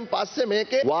 2019න් පස්සේ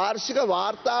මේකේ වාර්ෂික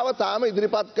වාර්තාව තාම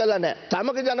ඉදිරිපත් කළා නැහැ.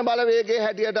 සමග ජන බලවේගයේ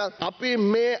හැටියට අපි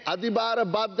මේ අධිභාර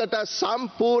බද්දට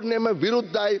සම්පූර්ණයෙන්ම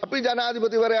විරුද්ධයි. අපි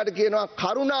ජනාධිපතිවරයාට කියනවා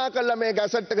කරුණාකරලා මේ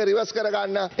ගැසට් එක රිවර්ස්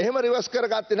කරගන්න. එහෙම රිවර්ස්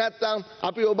කරගත්තේ නැත්නම්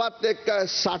අපි ඔබත් එක්ක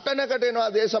සටනකට එනවා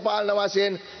දේශපාලන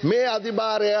වශයෙන් මේ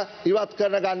අධිභාරය ඉවත්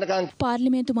කර ගන්නකම්.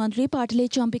 පාර්ලිමේන්තු මන්ත්‍රී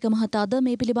පාටිලේ චම්පික මහතාද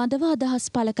මේ පිළිබඳව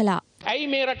අදහස් පළ කළා. ඇයි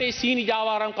මේ රටේ සීනි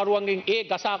ජාවාරම්කරුවන්ගෙන් ඒ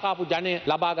ගසාකාපු ජනය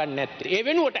ලබා ගන්න නැත්තේ? ඒ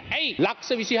වෙනුවට ඇයි ලක්ෂ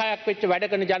 26ක් වෙච්ච වැඩ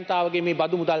කරන ජනතාවගේ මේ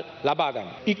බදු මුදල් ලබා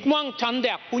ගන්න? ඉක්මන්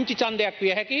ඡන්දයක්, පුංචි ඡන්දයක්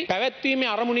විය හැකි පැවැත්වීමේ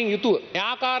අරමුණින් යුතුව මේ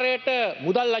ආකාරයට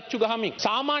මුදල් ලච්චු ගහමින්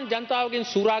සාමාන්‍ය ජනතාවගෙන්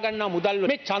සූරා ගන්නා මුදල්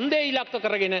මේ ඡන්දයේ ඉලක්ක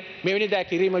කරගෙන මෙවැනි දෑ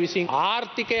කිරීම විසින්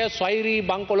ආර්ථිකය ස්වෛරී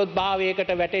බංකොලොත්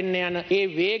භාවයකට වැටෙන්න යන ඒ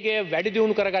වේගය වැඩි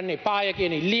දියුණු කරගන්න එපාය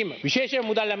කියන ඉල්ලීම විශේෂයෙන්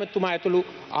මුදල් ඇමතුමා ඇතුළු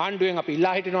ආණ්ඩුවෙන් අපි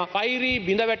ඉල්ලා හිටිනවා. ස්වෛරී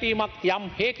බිඳ වැටීමක්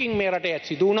යම් හේකින් මේ රටේ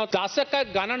සිදු වුණොත් දශක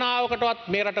ගණනාවකටවත්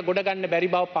මේ රට ගොඩ ගන්න බැරි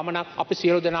බව පමණක් අපි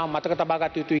සියලු දෙනාම මතක තබා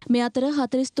ගත යුතුයි. මේ අතර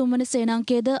 43 වන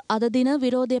සේනාංකයේද අද දින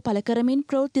විරෝධය පළ කරමින්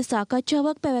ප්‍රවෘත්ති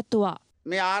සාකච්ඡාවක් පැවැත්තුවා.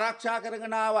 මේ ආරක්ෂා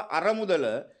කරගෙන ආව අරමුදල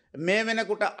මේ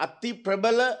වෙනකොට අති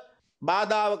ප්‍රබල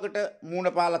බාධාවකට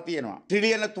මුහුණ පාලා තියෙනවා.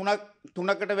 ට්‍රිලියන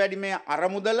 3කට වැඩි මේ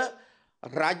අරමුදල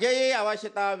රජයේ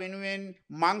අවශ්‍යතාව වෙනුවෙන්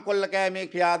මංකොල්ල කෑමේ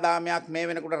ක්‍රියාදාමයක් මේ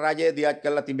වෙනකොට රජය දියත්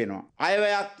කරලා තිබෙනවා.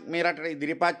 අයවැයක් මේ රටට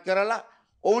ඉදිරිපත් කරලා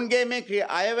ඔවුන්ගේ මේ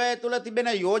අයවැය තුළ තිබෙන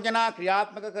යෝජනා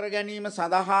ක්‍රියාත්මක කර ගැනීම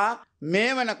සඳහා මේ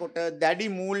වනකොට දැඩි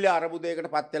මූල්‍ය අරබුදයකට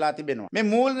පත් වෙලා තිබෙනවා. මේ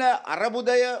මූල්‍ය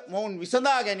අරබුදය මොවුන්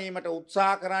විසඳා ගැනීමට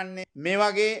උත්සාහ කරන්නේ මේ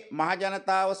වගේ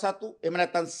මහජනතාව සතු එහෙම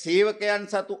නැත්නම් සේවකයන්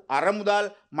සතු අරමුදල්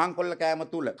මංකොල්ල කෑම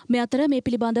තුල. මේ අතර මේ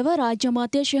පිළිබඳව රාජ්‍ය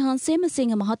අමාත්‍ය ශ්‍රී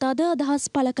සිංහ මහතාද අදහස්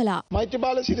පළ කළා.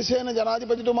 මෛත්‍රීපාල සිරිසේන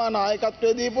ජනාධිපතිතුමා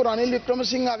නායකත්වයේ දීපු රනිල්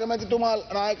වික්‍රමසිංහ අගමැතිතුමා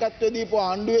නායකත්වයේ දීපු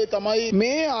ආණ්ඩුවේ තමයි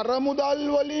මේ අරමුදල්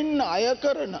වලින් අය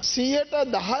කරන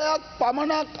 10%ක්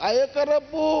පමණක් අය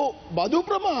කරපු බදු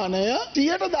ප්‍රමාණය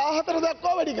 14%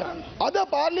 දක්වා වැඩි කරන්න. අද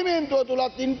පාර්ලිමේන්තුව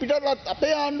තුලත් ඉන් පිටරත්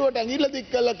අපේ ආණ්ඩුවට ඇඟිල්ල දික්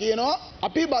කළා කියනවා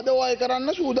අපි බදවය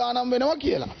කරන්න සූදානම් වෙනවා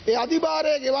කියලා. ඒ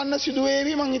අධිභාරය ගෙවන්න සිදු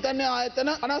වේවි මං හිතන්නේ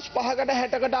ආයතන 55කට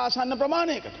 60කට ආසන්න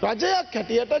ප්‍රමාණයකට. රජයක්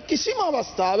හැටියට කිසිම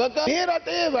අවස්ථාවක මේ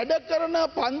රටේ වැඩ කරන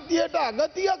පන්තියට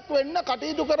අගතියක් වෙන්න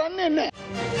කටයුතු කරන්නේ නැහැ.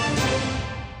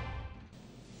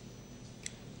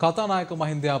 කතානායක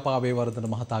මහින්දයාපා වේවර්ධන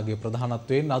මහතාගේ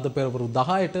ප්‍රධානත්වයෙන් අද පෙරවරු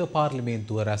 10ට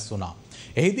පාර්ලිමේන්තුව රැස් වුණා.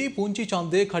 එහිදී පුංචි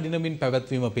ඡන්දයේ කඩිනමින්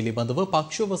පැවැත්වීම පිළිබඳව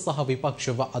පක්ෂව සහ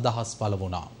විපක්ෂව අදහස් පළ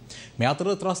වුණා. මේ අතර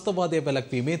ත්‍රස්තවාදය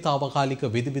වැළැක්වීමේ తాවකාලික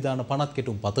විධිවිධාන පනත්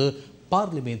කෙටුම්පත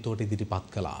පාර්ලිමේන්තුවට ඉදිරිපත්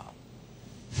කළා.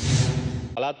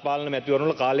 පළාත් පාලන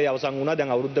මැතිවරණවල කාලය අවසන් වුණා. දැන්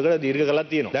අවුරුද්දකට දීර්ඝ කළා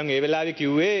තියෙනවා. දැන් ඒ වෙලාවේ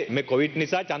කිව්වේ මේ කොවිඩ්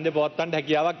නිසා ඡන්දේ පවත්වන්න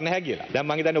හැකියාවක් නැහැ කියලා. දැන්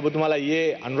මම හිතන්නේ ඔබතුමාලා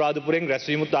ඊයේ අනුරාධපුරයෙන්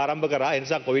රැස්වීමුත් ආරම්භ කරා. ඒ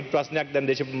නිසා කොවිඩ් ප්‍රශ්නයක් දැන්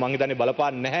මම හිතන්නේ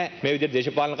බලපාන්නේ නැහැ. මේ විදිහට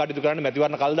දේශපාලන කටයුතු කරන්න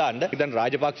මැතිවරණ කල් දාන්න. ඉතින්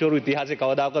රාජපක්ෂවරු ඉතිහාසයේ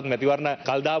කවදාකවත් මැතිවරණ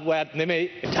කල් දාපු අයත් නෙමෙයි.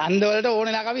 ඡන්ද වලට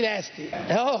ඕනේ නැහැ අපි ලෑස්ති.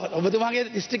 ඔව් ඔබතුමාගේ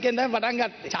දිස්ත්‍රික්කෙන් තමයි පටන්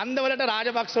ගත්තේ. ඡන්ද වලට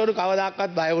රාජපක්ෂවරු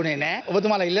කවදාකවත් බය වුණේ නැහැ.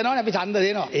 ඔබතුමාලා ඉල්ලනවනේ අපි ඡන්ද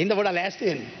දෙනවා. ඒ හින්දා පොඩ්ඩක් ලෑස්ති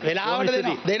වෙන්න. වෙලාවට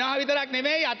දෙනවා. දෙනවා විතරක්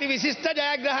නෙමෙයි අති විශිෂ්ට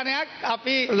ජයග්‍රහණයක්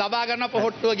අපි ලබා ගන්න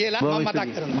පොහොට්ටුව කියලා මම මතක්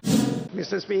කරනවා.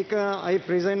 Mr. Speaker, I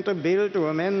present a bill to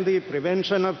amend the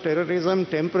Prevention of Terrorism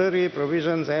Temporary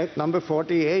Provisions Act number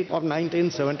 48 of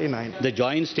 1979. The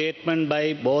joint statement by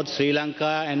both Sri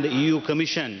Lanka and the EU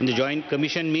Commission, in the joint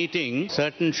commission meeting,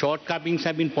 certain shortcomings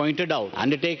have been pointed out.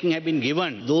 Undertaking have been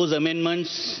given. Those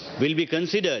amendments will be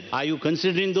considered. Are you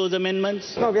considering those amendments?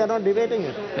 No, we are not debating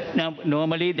it. Now,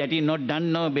 normally that is not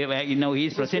done. No, he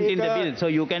is presenting the bill, so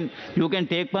you can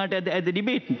take part at the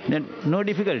debate. No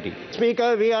difficulty. Speaker,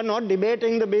 we are not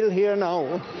debating the bill here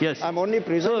now. Yes. I'm only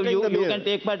presenting the bill. You can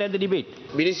take part at the debate.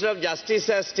 Minister of Justice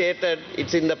has stated,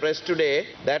 it's in the press today,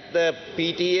 that the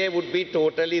PTA would be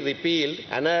totally repealed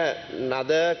and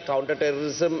another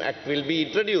counter-terrorism act will be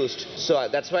introduced. So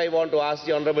that's why I want to ask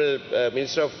the Honourable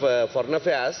Minister of Foreign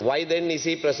Affairs, why then is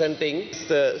he presenting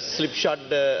the slipshod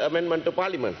amendment to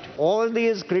Parliament? All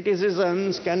these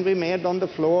criticisms can be made on the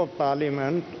floor of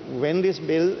Parliament when this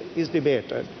bill is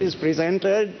debated. It is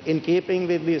presented in keeping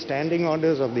with the standing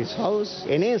orders of this House.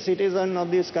 Any citizen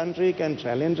of this country can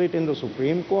challenge it in the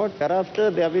Supreme Court.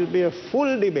 Thereafter, there will be a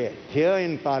full debate here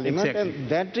in Parliament, exactly. and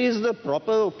that is the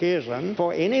proper occasion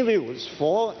for any views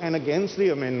for and against the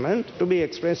amendment to be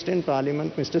expressed in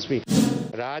Parliament, Mr. Speaker.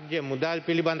 රාජ්‍ය මුදල්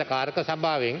පිළිබඳ කාරක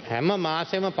සභාවෙන් හැම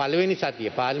මාසෙම පළවෙනි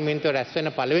සතියේ පාර්ලිමේන්තුව රැස් වෙන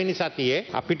පළවෙනි සතියේ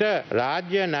අපිට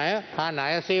රාජ්‍ය ණය හා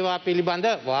ණය සේවා පිළිබඳ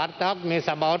වාර්තාවක් මේ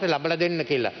සභාවට ලබා දෙන්න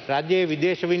කියලා. රාජ්‍යයේ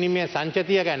විදේශ විනිමය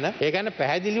සංචතිය ගැන ඒ ගැන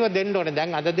පැහැදිලිව දෙන්න ඕනේ.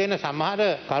 දැන් අද දෙන සමහර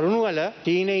කරුණු වල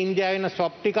චීන ඉන්දියාව වෙන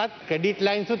ස්වොප් ටිකත් ක්‍රෙඩිට්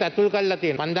ලයින්ස් උත් ඇතුල් කරලා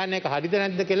තියෙනවා. මම දන්නේ ඒක හරිද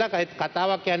නැද්ද කියලා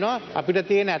කතාවක් යනවා. අපිට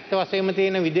තියෙන ඇත්ත වශයෙන්ම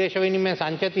තියෙන විදේශ විනිමය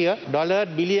සංචතිය ඩොලර්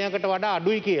බිලියනකට වඩා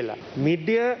අඩුයි කියලා.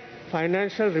 Midday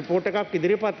ෆයිනෑන්ෂල් රිපෝට් එකක්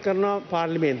ඉදිරිපත් කරනවා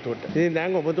පාර්ලිමේන්තුවට. ඉතින්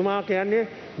දැන් ඔබතුමා කියන්නේ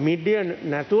Midday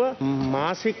නැතුව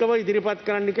මාසිකව ඉදිරිපත්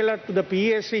කරන්න කියලා to the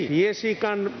PSC. PSC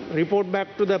can report back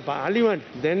to the parliament.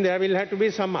 Then there will have to be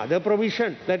some other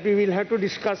provision that we will have to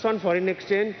discuss on foreign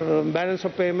exchange, balance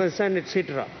of payments and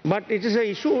etc. But it is an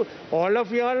issue. All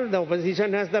of you all, the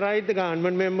opposition has the right, the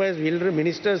government members will,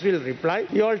 ministers will reply.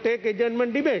 You all take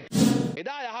adjournment debate.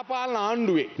 එදා යහපාලන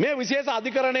ආණ්ඩුවේ මේ විශේෂ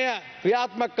අධිකරණය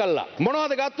ක්‍රියාත්මක කළා.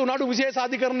 මොනවද ගත්තු නඩු විශේෂ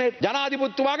අධිකරණයේ?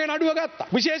 ජනාධිපතිතුමාගේ නඩුව ගත්තා.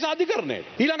 විශේෂ අධිකරණයට.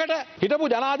 ඊළඟට හිටපු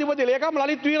ජනාධිපති ලේකම්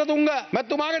ලලිත් වීරතුංග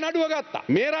මැතිතුමාගේ නඩුව ගත්තා.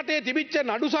 මේ රටේ තිබිච්ච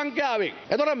නඩු සංඛ්‍යාවෙන්.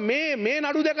 එතකොට මේ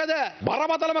නඩු දෙකද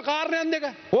බරපතලම කාරණයන් දෙක.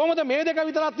 කොහොමද මේ දෙක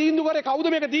විතරක් තීන්දුව කරේ?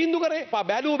 කවුද මේක තීන්දුව කරේ?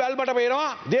 බැලු බැල්මට පේනවා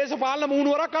දේශපාලන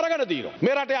මූණුවරක් අරගෙන තියෙනවා.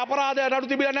 මේ රටේ අපරාධ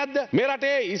නඩු තිබිලා නැද්ද? මේ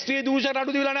රටේ ස්ත්‍රී දූෂණ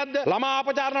නඩු තිබිලා නැද්ද? ළමා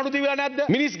අපචාර නඩු තිබිලා නැද්ද?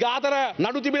 මිනිස් ඝාතන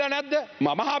නඩු තිබිලා නැද්ද?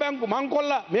 මහා බැංකු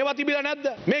මංකොල්ල මේවා තිබිලා නැද්ද?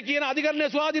 මේ කියන අධිකරණයේ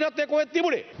ස්වාධීනත්වය කොහෙද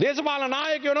තිබුණේ? දේශපාලන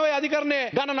නායකයෝ නෙවෙයි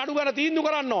අධිකරණයේ ගන්න නඩු ගන්න තීන්දුව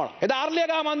කරන්න ඕන. එදා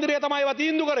අර්ලියගා මන්දිරය තමයි ඒවා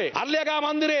තීන්දුව කරේ. අර්ලියගා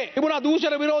මන්දිරේ තිබුණා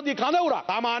දූෂණ විරෝධී කඳවුරක්.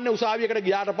 සාමාන්‍ය උසාවියකට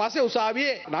ගියාට පස්සේ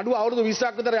උසාවියේ නඩුව අවුරුදු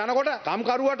 20ක් විතර යනකොට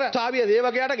කම්කරුවට උසාවියේ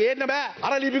දේවකයාට ගේන්න බෑ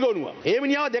අර ලිපිගොනුව. ඒ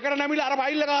මිනිහව දෙකට නැමිලා අර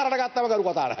ෆයිල් එක කාරට ගත්තම කරු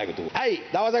කතා රහගතු. ඇයි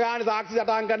දවස ගානේ සාක්ෂි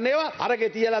සටහන් කරන ඒවා අරගේ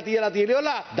තියලා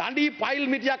දඬි ෆයිල්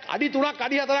මිටියක් අඩි 3ක්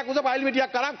අඩි 4ක් උස ෆයිල්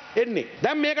මිටියක් අරන් එන්නේ.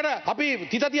 දැන් මේකට අපි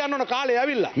තිත තියන්න ඕන කාලේ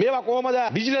ඇවිල්ලා. මේවා කොහොමද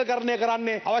ඩිජිටල්කරණය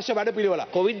කරන්නේ? අවශ්‍ය වැඩපිළිවෙල.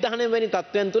 COVID-19 වැනි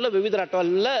තත්ත්වයන් තුළ විවිධ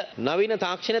රටවල නවීන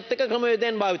තාක්ෂණයත් එක්ක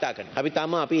ක්‍රමවේදයන් භාවිතා කරනවා. අපි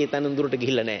තාම එතන දුරට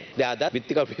ගිහිල්ලා නැහැ. දැන් අද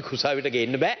විත්තිකපු කුසාවිට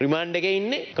ගේන්න බෑ. රිමාන්ඩ් එකේ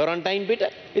ඉන්නේ ක්වොරන්ටයින් පිට.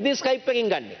 ඉතින් ස්කයිප් එකෙන්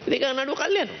ගන්න. ඉතින් නඩුව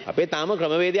කල් යනවා. අපේ තාම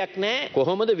ක්‍රමවේදයක් නැහැ.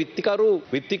 කොහොමද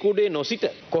විත්තිකුඩේ නොසිට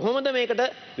කොහොමද මේකට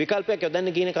විකල්පයක්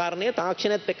යොදන්න කියන කාරණය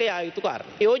තාක්ෂණයත් එක්ක යා යුතු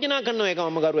කාරණා. යෝජනා කරනවා ඒක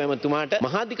මම ගරු ඇමතුමාට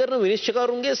මහාධිකරණ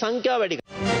විනිශ්චයකරුන්ගේ සංඛ්‍යාව වැඩි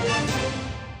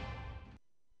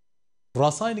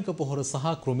රසායනික පොහොර සහ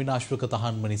කෘමිනාශක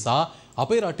තහනම නිසා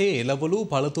අපේ රටේ එළවලු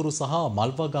පළතුරු සහ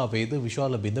මල් වගා වේද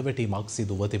විශාල බිඳවැටීමක්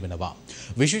සිදුව තිබෙනවා.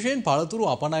 විශේෂයෙන් පළතුරු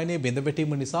අපනයනයේ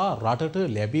බිඳවැටීම නිසා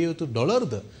රටට ලැබිය යුතු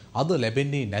ඩොලර්ද අද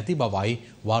ලැබෙන්නේ නැති බවයි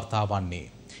වාර්තා වන්නේ.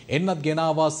 එන්නත් ගෙන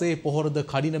ආවාසේ පොහොරද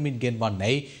කඩිනමින්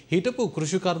ගෙන්වන්නේයි හිටපු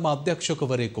කෘෂිකර්ම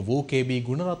අධ්‍යක්ෂකවරයෙකු වූ KB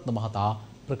ගුණරත්න මහතා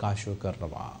ප්‍රකාශ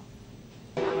කරනවා.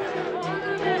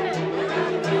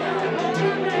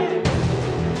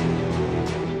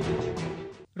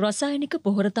 රසායනික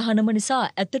පොහොර තහනම නිසා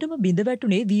ඇත්තටම බිඳ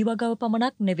වැටුනේ වී වගාව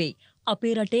පමණක් නෙවෙයි.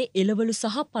 අපේ රටේ එළවලු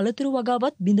සහ පළතුරු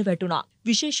වගාවත් බිඳ වැටුණා.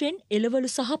 විශේෂයෙන් එළවලු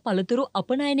සහ පළතුරු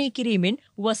අපනයනය කිරීමෙන්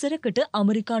වසරකට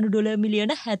ඇමරිකානු ඩොලර්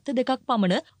මිලියන 72ක්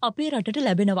පමණ අපේ රටට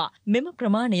ලැබෙනවා. මෙම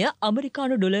ප්‍රමාණය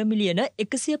ඇමරිකානු ඩොලර් මිලියන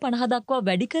 150 දක්වා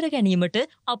වැඩි කර ගැනීමට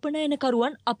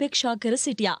අපනයනකරුවන් අපේක්ෂා කර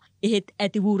සිටියා. එහෙත්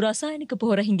ඇති වූ රසායනික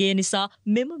පොහොර හිඟය නිසා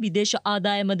මෙම විදේශ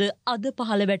ආදායමද අද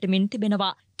පහළ වැටෙමින්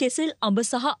තිබෙනවා. කෙසෙල් අඹ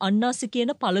සහ අන්නාසි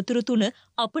කියන පළතුරු තුන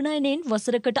අපනයනයෙන්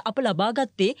වසරකට අප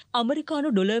ලබාගත්තේ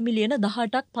ඇමරිකානු ඩොලර් මිලියන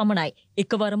 18ක් පමණයි.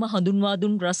 එකවරම හඳුන්වා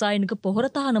දුන් රසායනික පොහොර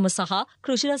තහනම සහ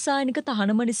කෘෂි රසායනික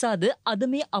තහනම නිසාද අද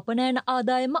මේ අපනයන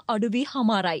ආදායම අඩු වී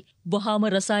හමාරයි. වහාම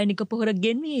රසායනික පොහොර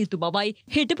ගෙන්විය යුතු බවයි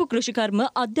හිටපු කෘෂිකර්ම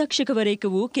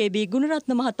අධ්‍යක්ෂකවරයෙකු වූ KB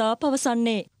ගුණරත්න මහතා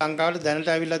පවසන්නේ. ලංකාවට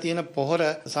දැනට ඇවිල්ලා තියෙන පොහොර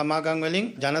සමාගම්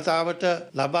වලින් ජනතාවට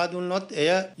ලබා දුන්නොත් එය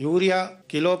යූරියා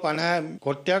කිලෝ 50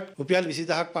 කොට්ටයක් රුපියල්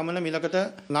 20000ක් පමණ මිලකට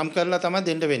නම් කරලා තමයි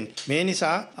දෙන්න වෙන්නේ. මේ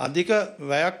නිසා අධික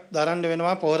වැයක් දරන්න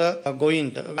වෙනවා පොහොර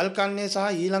ගොයින්ට. වල් කන්නේ සහ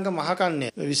ඊළඟ මහ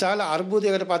කන්නේ විශාල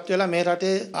අර්බුදයකට පත් වෙලා මේ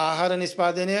රටේ ආහාර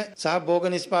නිෂ්පාදනය සහ භෝග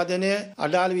නිෂ්පාදනය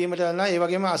අඩාල වීමට යනවා. ඒ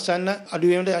වගේම අස්වැන්න අඩු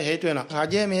වීමට හේතු වෙනවා.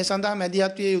 රජය මේ සඳහා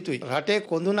මැදිහත් විය යුතුයි. රටේ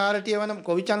කොඳු නාරටිය වන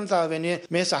කොවි ජනතාව වෙනුවෙන්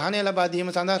මේ සහනය ලබා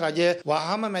දීම සඳහා රජය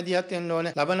වහාම මැදිහත් වෙන්න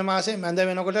ඕනේ. ලබන මාසයේ මැද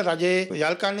වෙනකොට රජයේ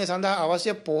යල් කන්නේ සඳහා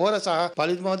අවශ්‍ය පොහොර සහ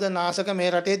පලිත්මෝද නාශක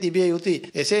මේ රටේ තිබිය යුතුයි.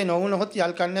 එසේ නොවුනොත්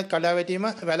යල් කන්නේ කඩා වැටීම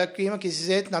වැළැක්වීම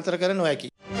කිසිසේත් නතර කර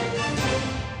නොහැකි.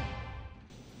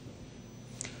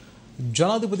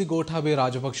 ජනාධිපති ගෝඨාභය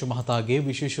රාජපක්ෂ මහතාගේ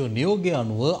විශේෂ නියෝගය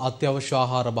අනුව අත්‍යවශ්‍ය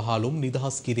ආහාර බහලුම්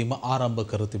නිදහස් කිරීම ආරම්භ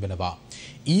කර තිබෙනවා.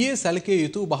 ඊයේ සැලකිය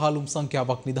යුතු බහලුම්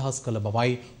සංඛ්‍යාවක් නිදහස් කළ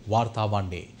බවයි වාර්තා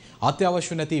වන්නේ.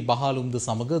 අත්‍යවශ්‍ය නැති බහලුම්ද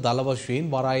සමග දල වශයෙන්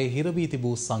වරායේ හිරවී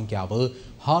තිබූ සංඛ්‍යාව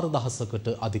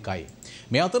 4000කට අධිකයි.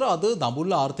 මේ අතර අද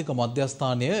දඹුල්ල ආර්ථික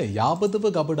මධ්‍යස්ථානය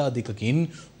යාබදව ගබඩා දිකකින්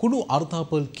කුණු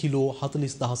අර්ථාපල් කිලෝ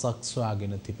 40000ක්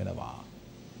සොයාගෙන තිබෙනවා.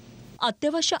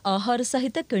 අත්‍යවශ්‍ය ආහාර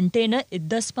සහිත කන්ටේනර්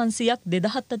 1500ක්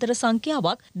 2000 අතර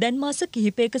සංඛ්‍යාවක් දැන් මාස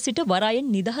කිහිපයක සිට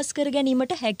වරායෙන් නිදහස් කර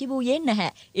ගැනීමට හැකි වූයේ නැහැ.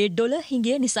 ඒ ඩොලර්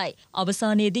හිඟය නිසායි.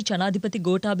 අවසානයේදී ජනාධිපති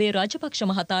ගෝඨාභය රාජපක්ෂ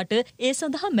මහතාට ඒ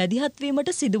සඳහා මැදිහත්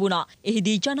වීමට සිදු වුණා.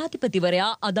 එහිදී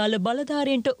ජනාධිපතිවරයා අදාළ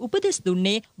බලධාරීන්ට උපදෙස්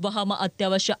දුන්නේ වහාම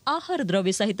අත්‍යවශ්‍ය ආහාර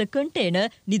ද්‍රව්‍ය සහිත කන්ටේනර්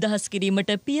නිදහස්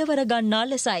කිරීමට පියවර ගන්නා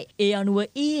ලෙසයි. ඒ අනුව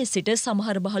ඊයේ සිට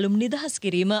සමහර බහලුම් නිදහස්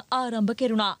කිරීම ආරම්භ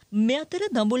කෙරුණා. මේ අතර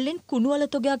දඹුල්ලෙන් කුණුවල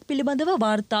තොගයක් පිළිබඳව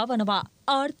වාර්තා වනවා.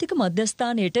 ආර්ථික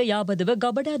මධ්‍යස්ථානයට යාබදව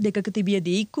ගබඩා දෙකක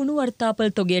තිබියදී කුණු අර්ථාපල්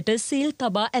තොගයට සීල්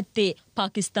තබා ඇත්තේ.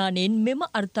 පාකිස්තානයෙන් මෙම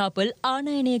අර්ථාපල්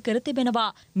ආනයනය කර තිබෙනවා.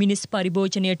 මිනිස්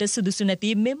පරිභෝජනයට සුදුසු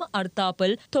නැති මෙම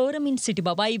අර්ථාපල් තෝරමින් සිටි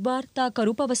බවයි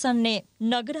වාර්තාකරු පවසන්නේ.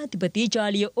 නගරාධිපති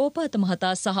ජාලිය ඕපාත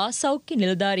මහතා සහ සෞඛ්‍ය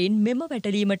නිලධාරීන් මෙම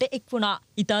වැටලීමට එක් වුණා.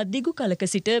 ඉතා දිගු කලක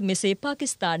සිට මෙසේ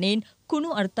පාකිස්තානයෙන්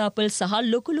කුණු අර්ථාපල් සහ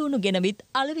ලොකු ලුණු ගෙනවිත්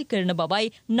අලෙවි කරන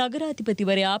බවයි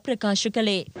නගරාධිපතිවරයා ප්‍රකාශ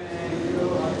කළේ.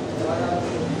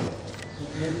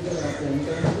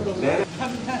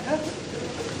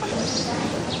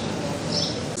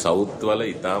 සවුත් වල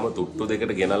ඊටාම තුට්ටු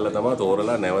දෙකට ගෙනල්ලා තමයි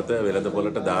තෝරලා නැවත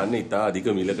වෙළඳපොළට දාන්නේ. ඊටා අධික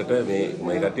මිලකට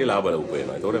මේ කට්ටිය ලාභ ලබපු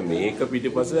වෙනවා. ඒතකොට මේක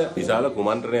පිටිපස විශාල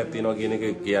කුමන්ත්‍රණයක් තියෙනවා කියන එක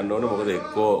කියන්න ඕනේ. මොකද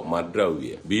එක්කෝ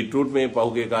මත්ද්‍රව්‍ය. බීට්රූට් මේ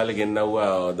පහුගිය කාලේ ගෙන්නවුවා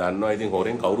දන්නවා. ඉතින්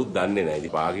හොරෙන් කවුරුත් දන්නේ නැහැ.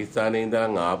 ඉතින් පාකිස්තානයේ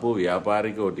ඉඳන් ආපු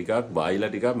ව්‍යාපාරිකයෝ ටිකක්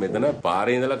බායිලා ටිකක් මෙතන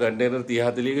පාරේ ඉඳලා කන්ටේනර්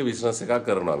 30 40ක බිස්නස් එකක්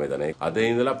කරනවා මෙතන. අද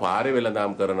ඉඳලා පාරේ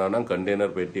වෙළඳාම් කරනවා නම්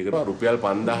කන්ටේනර් පෙට්ටියකට රුපියල්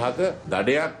 5000ක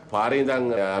දඩයක් පාරේ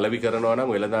ඉඳන් අලෙවි කරනවා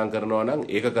නම් වෙළඳාම් කරනවා නම්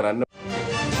ඒක කරන්න.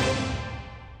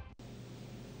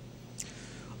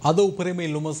 අද උපරිම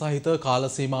ඉල්ලුම සහිත කාල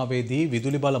සීමාවේදී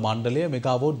විදුලි බල මණ්ඩලය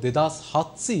මෙගාවොට්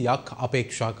 2700ක්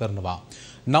අපේක්ෂා කරනවා.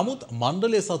 නමුත්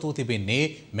මණ්ඩලය සතුව තිබෙන්නේ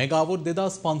මෙගාවොට්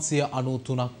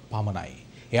 2593ක් පමණයි.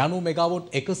 ඒ අනුව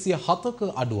මෙගාවොට්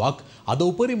 107ක අඩුවක් අද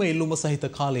උපරිම ඉල්ලුම සහිත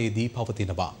කාලයේදී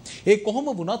පවතිනවා. ඒ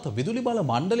කොහොම වුණත් විදුලි බල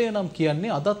මණ්ඩලය නම්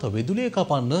කියන්නේ අදත් විදුලිය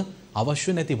කපන්න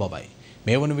අවශ්‍ය නැති බවයි.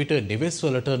 මේ වන විට නිවෙස්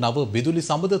වලට නව විදුලි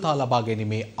සම්බන්ධතා ලබා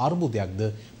ගැනීමේ අර්බුදයක්ද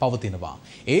පවතිනවා.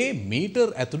 ඒ මීටර්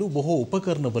ඇතුළු බොහෝ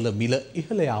උපකරණවල මිල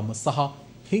ඉහළ යාම සහ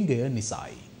හිඟය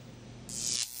නිසායි.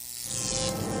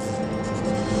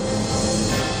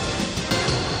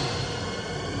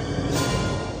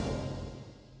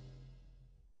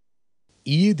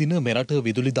 ඊයේ දින මෙරට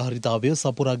විදුලි ධාරිතාවය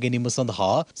සපුරා ගැනීම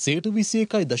සඳහා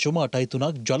 21.83ක්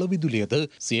ජල විදුලියද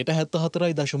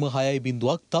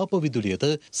 74.60ක් තාප විදුලියද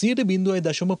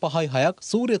 0.56ක්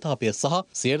සූර්ය තාපය සහ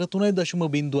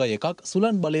 3.01ක්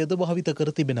සුළං බලයද භාවිත කර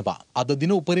තිබෙනවා. අද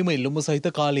දින උපරිම ඉල්ලුම සහිත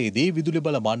කාලයේදී විදුලි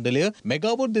බල මණ්ඩලය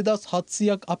මෙගාවොට්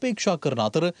 2700ක් අපේක්ෂා කරන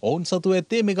අතර ඔවුන් සතු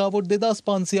ඇත්තේ මෙගාවොට්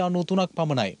 2593ක්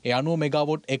පමණයි. ඒ අනුව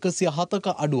මෙගාවොට්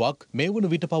 107ක අඩුවක් මේ වන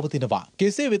විට පවතිනවා.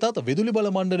 කෙසේ වෙතත් විදුලි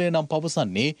බල මණ්ඩලය නම් පවසන්නේ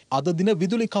අද දින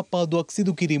විදුලි කප්පාදුවක්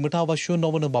සිදු කිරීමට අවශ්‍ය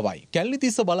නොවන බවයි.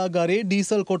 කැලණිතිස්ස බලාගාරයේ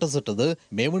ඩීසල් කොටසටද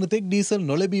මේ වනතෙක් ඩීසල්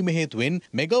නොලැබීම හේතුවෙන්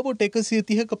මෙගාවොට්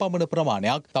 130ක පමණ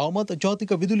ප්‍රමාණයක් තවමත්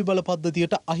ජාතික විදුලි බල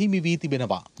පද්ධතියට අහිමි වී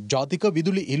තිබෙනවා. ජාතික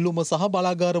විදුලි ඉල්ලුම සහ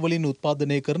බලාගාර වලින්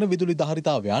උත්පාදනය කරන විදුලි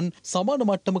ධාරිතාවයන් සමාන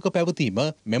මට්ටමක පැවතීම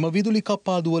මෙම විදුලි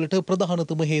කප්පාදු වලට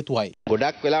ප්‍රධානතම හේතුවයි.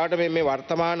 ගොඩක් වෙලාවට මේ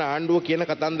වර්තමාන ආණ්ඩුව කියන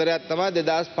කතන්දරයක් තමයි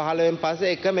 2015න්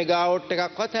පස්සේ 1 මෙගාවොට්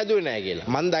එකක්වත් හැදුවේ නැහැ කියලා.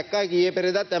 මම දැක්කා ගියේ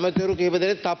පෙරේදාත් ඇමතිවරු කීප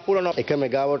දෙනෙක් තප්පුලනවා. 1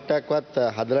 මෙගාවොට්ටක්වත්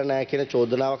හදලා නැහැ කියන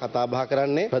චෝදනාව කතා බහ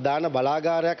කරන්නේ ප්‍රධාන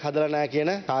බලාගාරයක් හදලා නැහැ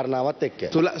කියන කාරණාවත් එක්ක.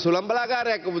 සුළං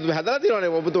බලාගාරයක් හදලා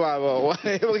තියෙනවනේ ඔබතුමා.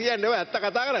 ඒක කියන්නේ ඇත්ත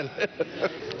කතා කරන්නේ.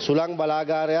 සුළං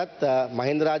බලාගාරයත්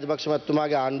මහින්ද රාජපක්ෂ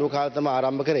මහත්මයාගේ ආණ්ඩුව කාලේ තමයි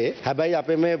ආරම්භ කරේ. හැබැයි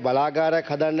අපේ මේ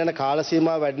බලාගාරයක් හදන්න යන කාල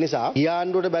සීමාව වැඩි නිසා ඊ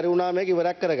ආණ්ඩුවට බැරි වුණා මේක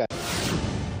ඉවරක් කරගන්න.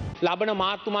 ලබන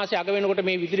මාර්තු මාසයේ අග වෙනකොට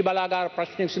මේ විදුලි බලාගාර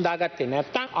ප්‍රශ්නේ විසඳාගත්තේ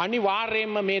නැත්නම්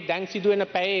අනිවාර්යයෙන්ම මේ දැන් සිදුවෙන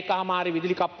පැය එකමාරි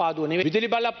විදුලි කප්පාදුව නෙවෙයි විදුලි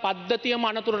බල පද්ධතියම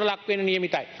අනතුරට ලක් වෙන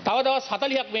නියමිතයි. තව දවස්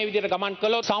 40ක් මේ විදිහට ගමන්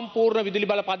කළොත් සම්පූර්ණ විදුලි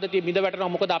බල පද්ධතිය බිඳ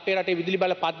වැටෙනවා. මොකද අපේ රටේ විදුලි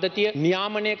බල පද්ධතිය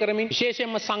නියාමනය කරමින්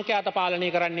විශේෂයෙන්ම සංඛ්‍යාත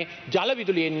පාලනය කරන්නේ ජල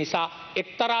විදුලියෙන් නිසා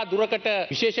එක්තරා දුරකට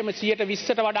විශේෂයෙන්ම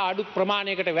 120ට වඩා අඩු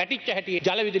ප්‍රමාණයකට වැටිච්ච හැටි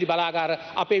ජල විදුලි බලාගාර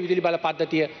අපේ විදුලි බල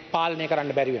පද්ධතිය පාලනය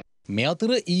කරන්න බැරි වෙනවා. මේ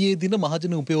අතර ඊයේ දින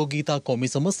මහජන උපයෝගීතා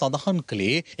කොමිසම සඳහන්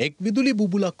කළේ එක් විදුලි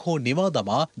බුබුලක් හෝ නිවා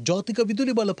දමා ජාතික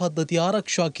විදුලි බල පද්ධතිය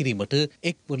ආරක්ෂා කිරීමට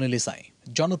එක්වන ලෙසයි.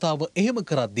 ජනතාව එහෙම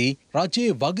කරද්දී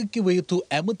රජයේ වගකිව යුතු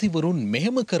ඇමතිවරුන්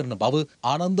මෙහෙම කරන බව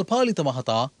ආනන්ද පාලිත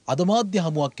මහතා අද මාධ්‍ය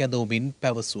හමුවක් ඇඳවමින්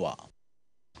පැවසුවා.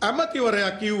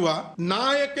 ඇමතිවරයා කිව්වා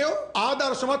නායකයෝ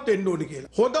ආදර්ශමත් වෙන්න ඕනි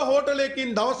කියලා. හොඳ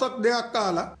හෝටලයකින් දවසක් දෙකක්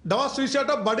කාලා දවස්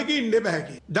 28ක් බඩගින්න ඉන්න බෑ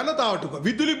කියලා. ජනතාවට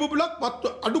විදුලි බුබුලක්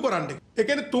අඩු කරන්න. ඒ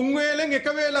කියන්නේ 3 වේලෙන්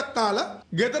 1 වේලක් කාලා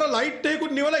ගෙදර ලයිට්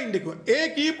එකකුත් නිවලා ඉන්න කිව්වා. ඒ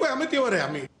කීප ඇමතිවරයා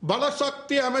මේ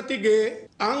බලශක්තිය ඇමතිගේ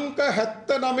අංක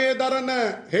 79 දරන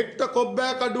හෙක්ටර්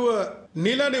කොබ්බෑ කඩුව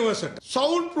නිල නිවසට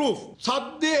සවුන්ඩ් ප්‍රූෆ්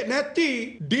සද්දේ නැති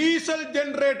ඩීසල්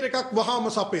ජෙනරේටර් එකක් වහාම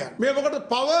සපයන්න. මේ මොකටද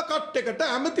පවර් කට් එකට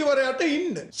ඇමතිවරයාට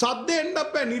ඉන්න. සද්දේ එන්න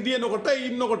බෑ නිදිනකොට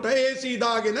ඉන්නකොට AC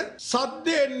දාගෙන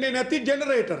සද්දේ එන්නේ නැති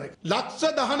ජෙනරේටර් එක.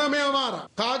 ලක්ෂ 19 මාරක්.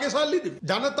 කාගේ සල්ලිද?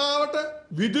 ජනතාවට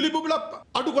විදුලි බුබුලක්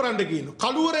අඩු කරන්න කියනවා.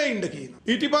 කළුවරේ ඉන්න කියනවා.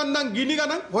 ඊටිපන්දන් ගිනි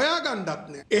ගණන් හොයාගන්නත්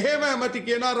නෑ. එහෙම ඇමති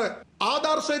කියන අර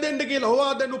ආදර්ශය දෙන්න කියලා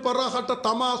හොවා දෙනු පරහට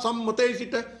තමා සම්මතයේ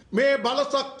සිට මේ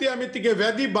බලශක්තිය ඇමතිගේ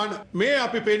වැඩි බණ මේ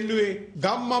අපි පෙන්නුවේ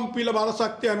ගම්මන්පිල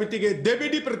බලශක්තිය ඇමතිගේ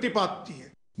දෙබිඩි ප්‍රතිපත්තිය.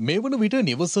 මේ වන විට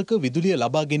නිවසක විදුලිය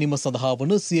ලබා ගැනීම සඳහා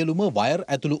වන සියලුම වයර්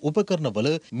ඇතුළු උපකරණවල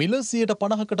මිල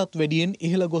 50%කටත් වැඩියෙන්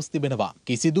ඉහළ ගොස් තිබෙනවා.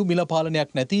 කිසිදු මිල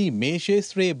පාලනයක් නැති මේ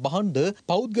ශේෂ්ත්‍රයේ භාණ්ඩ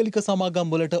පෞද්ගලික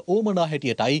සමාගම් වලට ඕමනා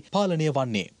හැටියටයි පාලනය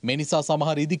වන්නේ. මේ නිසා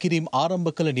සමහර ඉදිකිරීම් ආරම්භ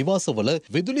කළ නිවාසවල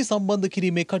විදුලි සම්බන්ධ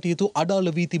කිරීමේ කටයුතු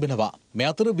අඩාල වී තිබෙනවා. මේ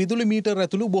අතර විදුලි මීටර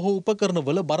ඇතුළු බොහෝ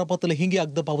උපකරණවල බරපතල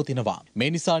හිඟයක්ද පවතිනවා. මේ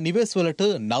නිසා නිවෙස්වලට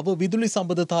නව විදුලි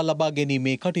සම්බන්ධතා ලබා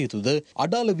ගැනීමේ කටයුතුද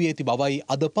අඩාල වී ඇති බවයි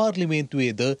අද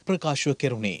පාර්ලිමේන්තුවේද ප්‍රකාශ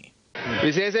කෙරුණේ.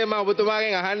 විශේෂයෙන්ම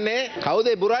ඔබතුමාගෙන් අහන්නේ කවුද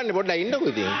බුරන්නේ පොඩ්ඩක් ඉන්නකෝ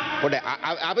ඉතින් පොඩ්ඩක්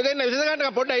අපි දෙන්න විශේෂ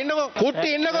ගන්න පොඩ්ඩක් ඉන්නකෝ කුට්ටි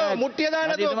ඉන්නකෝ මුට්ටිය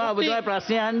දාන්න ඔබතුමා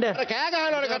ප්‍රශ්නේ අහන්න කෑ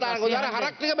ගහනවනේ කතා කරනකොට අර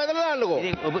හරක් ටික බෙදලා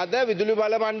දාන්නකෝ අද විදුලි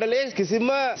බල මණ්ඩලයේ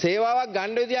කිසිම සේවාවක්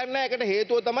ගන්න විදියක් නැහැ ඒකට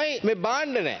හේතුව තමයි මේ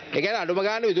බාණ්ඩ නැහැ ඒ කියන්නේ අඩුම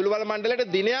ගන්න විදුලි බල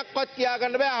මණ්ඩලයට දිනයක්වත් කියා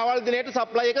ගන්න බෑ අවල් දිනේට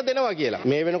සප්ලයි එක දෙනවා කියලා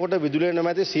මේ වෙනකොට විදුලිය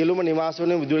නොමැති සියලුම නිවාස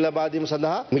වලින් විදුලි ලබා දීම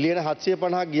සඳහා මිලියන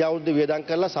 750ක් ගිය අවුරුද්දේ වියදම්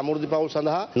කරලා සමෘද්ධි පවුල්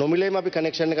සඳහා නොමිලේම අපි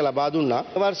කනෙක්ෂන් එක ලබා දුන්නා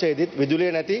වර්ෂයේදීත්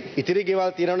විදුලිය නැති ඉතිරි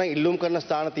ගෙවල් තියෙනවා නම් ඉල්ලුම් කරන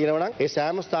ස්ථාන තියෙනවා නම් ඒ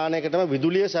සෑම ස්ථානයකටම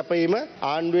විදුලිය සැපයීම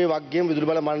ආණ්ඩුවේ වගකීම විදුලි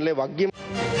බල මණ්ඩලයේ වගකීම.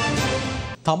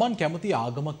 තමන් කැමති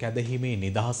ආගමක් ඇදහිීමේ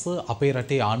නිදහස අපේ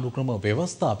රටේ ආණ්ඩු ක්‍රම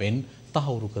ව්‍යවස්ථාවෙන්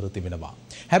තහවුරු කර තිබෙනවා.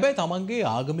 හැබැයි තමන්ගේ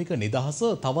ආගමික නිදහස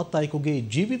තවත් අයෙකුගේ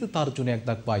ජීවිත තර්ජනයක්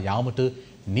දක්වා යාමට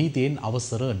නීතියෙන්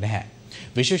අවසර නැහැ.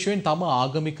 විශේෂයෙන් තම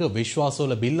ආගමික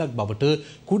විශ්වාසවල බිල්ලක් බවට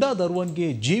කුඩා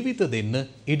දරුවන්ගේ ජීවිත දෙන්න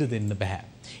ඉඩ දෙන්න බෑ.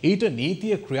 ඊට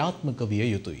නීතිය ක්‍රියාත්මක විය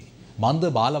යුතුයි. මන්ද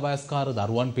බාලවයස්කාර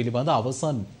දරුවන් පිළිබඳ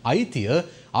අවසන් අයිතිය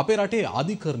අපේ රටේ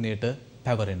අධිකරණයට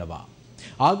පැවරෙනවා.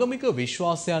 ආගමික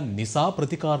විශ්වාසයන් නිසා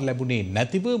ප්‍රතිකාර ලැබුණේ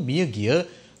නැතිව මියගිය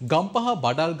ගම්පහ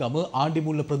බඩල්ගම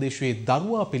ආණ්ඩිමුල්ල ප්‍රදේශයේ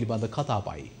දරුවා පිළිබඳ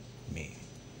කතාවයි මේ.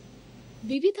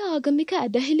 විවිධ ආගමික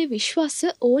ඇදහිලි විශ්වාස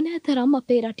ඕනෑතරම්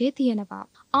අපේ රටේ තියෙනවා.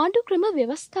 ආණ්ඩු ක්‍රම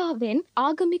ව්‍යවස්ථාවෙන්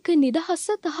ආගමික නිදහස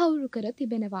තහවුරු කර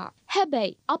තිබෙනවා.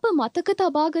 හැබැයි අප මතක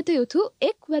තබාගත යුතු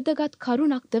එක් වැදගත්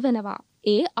කරුණක්ද වෙනවා.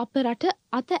 ඒ අප රට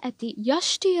අත ඇති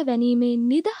යෂ්ටිය වැනීමේ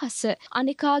නිදහස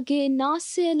අනිකාගේ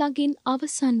නාසය ළඟින්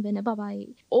අවසන් වන බවයි.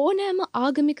 ඕනෑම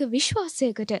ආගමික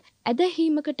විශ්වාසයකට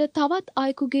ඇදහීමකට තවත්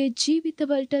අයෙකුගේ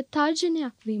ජීවිතවලට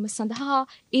තර්ජනයක් වීම සඳහා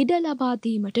ඉඩ ලබා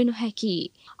දීමට නොහැකි.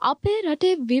 අපේ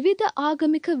රටේ විවිධ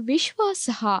ආගමික විශ්වාස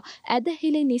හා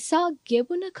ඇදහිලි නිසා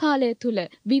ගෙවුන කාලය තුල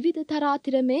විවිධ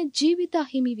තරාතිරමේ ජීවිත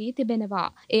අහිමි වී තිබෙනවා.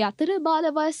 ඒ අතර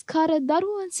බාලවයස්කාර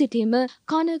දරුවන් සිටීම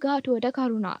කනගාටුවට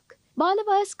කරුණක්.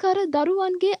 බාලවයස්කාර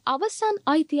දරුවන්ගේ අවසන්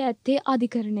අයිතිය ඇත්තේ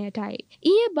අධිකරණයටයි.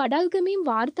 ඊයේ බඩල්ගමින්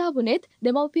වාර්තා වුණෙත්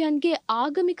දෙමව්පියන්ගේ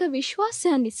ආගමික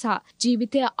විශ්වාසයන් නිසා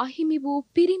ජීවිතය අහිමි වූ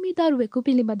පිරිමි දරුවෙකු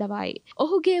පිළිබඳවයි.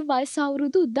 ඔහුගේ වයස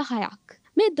අවුරුදු 10ක්.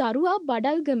 මේ දරුවා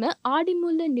බඩල්ගම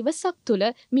ආඩිමුල්ල නිවසක් තුළ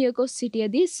මියගොස්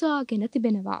සිටියදී සොයාගෙන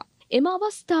තිබෙනවා. එම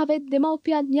අවස්ථාවෙත්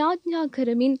දෙමව්පියන් යාඥා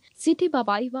කරමින් සිටි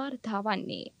බවයි වාර්තා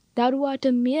වන්නේ. දරුවාට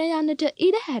මිය යන්නට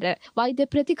ඉඩ හැර වෛද්‍ය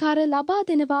ප්‍රතිකාර ලබා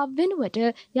දෙනවා වෙනුවට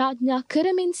යාඥා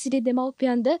කරමින් සිටි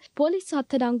දෙමව්පියන්ද පොලිස්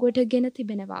අත්අඩංගුවට ගෙන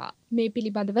තිබෙනවා. මේ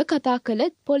පිළිබඳව කතා කළ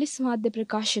පොලිස් මාධ්‍ය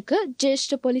ප්‍රකාශක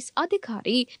ජ්‍යෙෂ්ඨ පොලිස්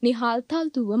අධිකාරී නිහාල්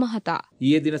තල්දුව මහතා.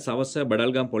 ඊයේ දින සවස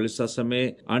බඩල්ගම් පොලිස් ස්ථානයේ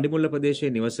ආණ්ඩිමුල්ල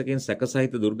ප්‍රදේශයේ නිවසකින්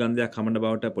සැකසහිත දුර්ගන්ධයක් හමන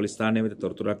බවට පොලිස් ස්ථානයේ වෙත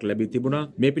තොරතුරක් ලැබී තිබුණා.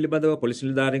 මේ පිළිබඳව පොලිස්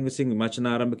නිලධාරීන් විසින් විමර්ශන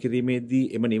ආරම්භ කිරීමේදී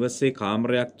එම නිවසේ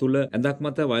කාමරයක් තුල ඇඳක්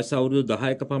මත වයස අවුරුදු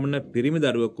 10ක පමණ පිරිමි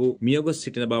දරුවෙකු මියගොස්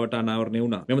සිටින බවට අනාවරණය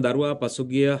වුණා. මෙම දරුවා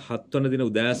පසුගිය 7 වන දින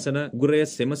උදෑසන උගුරේ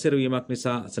සෙමසෙර වීමක්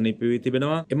නිසා අසනීප වී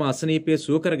තිබෙනවා. එම අසනීපය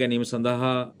සුව කර ගැනීම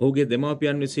සඳහා ඔහුගේ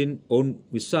දෙමාපියන් විසින් ඔවුන්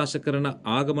විශ්වාස කරන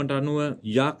ආගමට අනුව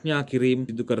යාඥා කිරීම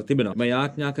සිදු කර තිබෙනවා. මේ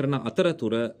යාඥා කරන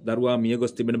අතරතුර දරුවා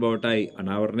මියගොස් තිබෙන බවටයි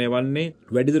අනාවරණය වන්නේ.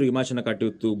 වැඩිදුර විමර්ශන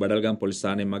කටයුතු බඩල්ගම් පොලිස්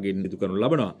ස්ථානයෙන් මගින් සිදු කරනු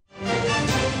ලබනවා.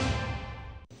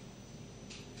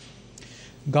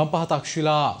 ගම්පහ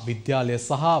තක්ෂිලා විද්‍යාලය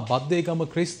සහ බද්දේගම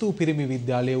ක්‍රිස්තු පිරිමි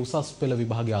විද්‍යාලයේ උසස් පෙළ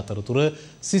විභාගය අතරතුර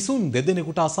සිසුන්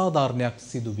දෙදෙනෙකුට අසාධාරණයක්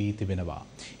සිදු වී තිබෙනවා.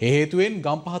 ඒ හේතුවෙන්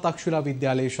ගම්පහ තක්ෂිලා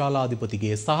විද්‍යාලයේ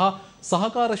ශාලාධිපතිගේ සහ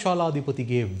සහකාර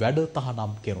ශාලාධිපතිගේ වැඩ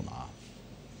තහනම් කෙරුණා.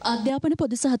 අධ්‍යාපන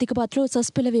පොදු සහතික පත්‍ර උසස්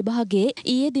පෙළ විභාගයේ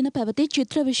ඊයේ දින පැවති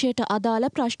චිත්‍ර විෂයට අදාළ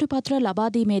ප්‍රශ්න පත්‍ර ලබා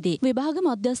දීමේදී විභාග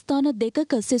මධ්‍යස්ථාන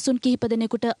දෙකක සිසුන් කිහිප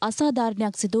දෙනෙකුට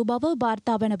අසාධාරණයක් සිදු බව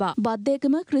වාර්තා වෙනවා.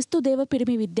 බද්දේගම ක්‍රිස්තු දේව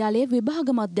පිරිමි විද්‍යාලයේ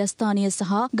විභාග මධ්‍යස්ථානය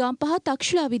සහ ගම්පහ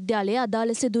තක්ෂිලා විද්‍යාලයේ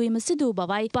අදාළ සිදුවීම සිදු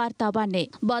බවයි වාර්තා වන්නේ.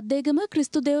 බද්දේගම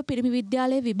ක්‍රිස්තු දේව පිරිමි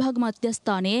විද්‍යාලයේ විභාග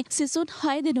මධ්‍යස්ථානයේ සිසුන්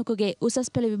 6 දෙනෙකුගේ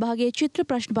උසස් පෙළ විභාගයේ චිත්‍ර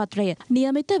ප්‍රශ්න පත්‍රය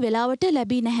නියමිත වේලාවට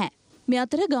ලැබී නැහැ. මේ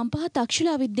අතර ගම්පහ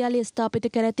තක්ෂිලා විද්‍යාලයේ ස්ථාපිත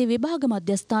කර ඇති විභාග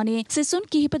මධ්‍යස්ථානයේ සිසුන්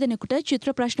කිහිප දෙනෙකුට චිත්‍ර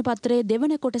ප්‍රශ්න පත්‍රයේ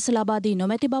දෙවන කොටස ලබා දී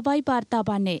නොමැති බවයි වාර්තා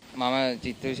වන්නේ. මම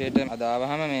චිත්‍ර විෂයට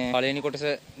අදාවහම මේ පළවෙනි කොටස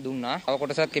දුන්නා. තව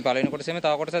කොටසක් පළවෙනි කොටසෙම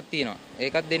තව කොටසක් තියෙනවා.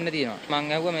 ඒකත් දෙන්න තියෙනවා.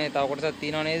 මං ඇහුවා මේ තව කොටසක්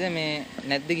තියෙනව නේද මේ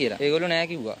නැද්ද කියලා. ඒගොල්ලෝ නෑ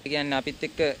කිව්වා. ඒ කියන්නේ අපිත්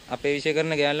එක්ක අපේ විෂය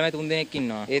කරන ගෑනු ළමයි 3 දෙනෙක්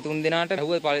ඉන්නවා. ඒ 3 දෙනාට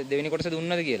ඇහුවා දෙවෙනි කොටස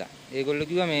දුන්නද කියලා. ඒගොල්ලෝ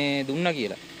කිව්වා මේ දුන්නා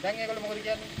කියලා. දැන් ඒගොල්ලෝ මොකද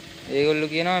කියන්නේ? ඒගොල්ලෝ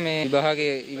කියනවා මේ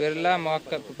විභාගයේ ඉවරලා මොකක්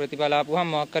ප්‍රතිඵල ආපුවහම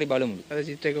මොකක් හරි බලමු. අර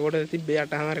චිත්‍ර එක කොටස තිබ්බේ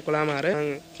 8:00 11:00 මම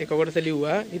එක කොටස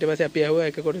ලිව්වා. ඊට පස්සේ අපි ඇහුවා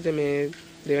එක කොටස මේ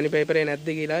දෙවෙනි පේපරේ නැද්ද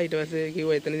කියලා. ඊට පස්සේ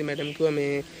කිව්වා එතනදී මැඩම් කිව්වා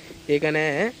මේ ඒක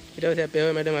නෑ. ඊට පස්සේ අපි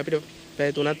ඇහුවා මැඩම් අපිට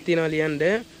පැය 3ක් තියෙනවා ලියන්න.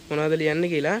 මොනවද ලියන්න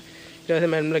කියලා. ඊට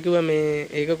පස්සේ මැඩම්ලා කිව්වා මේ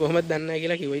ඒක කොහොමද දන්නේ නැහැ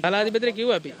කියලා කිව්වා. ශාලාධිපතිට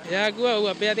කිව්වා අපි. එයා කිව්වා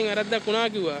ඔව් අපේ අතින් වැරද්දක් වුණා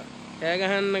කිව්වා. ඈ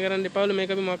ගහන්න කරන්න එපාවලු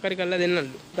මේක අපි මොකක් හරි කරලා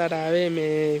දෙන්නලු. තාට ආවේ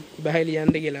මේ විභාගය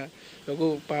ලියන්න කියලා. ලොකු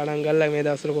පාඩම් ගල්ලා මේ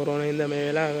දවස්වල කොරෝනා හින්දා මේ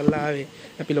වෙලාව කරලා ආවේ.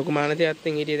 අපි ලොකු මානසිකයක්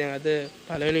අත්ෙන් හිටියේ. දැන් අද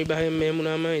පළවෙනි විභාගයෙන් මෙහෙම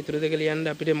වුණාම ඊටු දෙක ලියන්න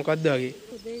අපිට මොකද්ද වගේ.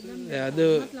 අද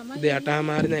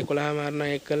 8:00 ඉඳන්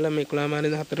 11:00 එක කළා මේ 11:00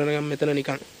 ඉඳන් 4 වෙනකම් මෙතන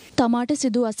නිකන්. තමාට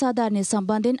සිදු අසාධාරණය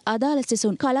සම්බන්ධයෙන් අදාළ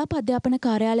සිසුන් කලාප අධ්‍යාපන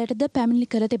කාර්යාලයටද පැමිණිලි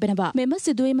කර තිබෙනවා. මෙම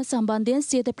සිදුවීම සම්බන්ධයෙන්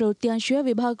සියත ප්‍රවෘත්තිංශය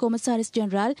විභාග කොමසාරිස්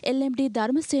ජෙනරාල් LMD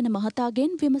ධර්මසේන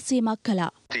මහතාගෙන් විමසීමක්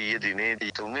කළා. ඊයේ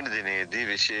දිනේදී 3 වෙනි දිනේදී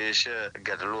විශේෂ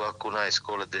ගැටලුවක් වුණා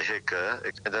ඉස්කෝල දෙකක.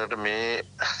 එතකොට මේ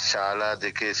ශාලා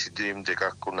දෙකේ සිදුවීම්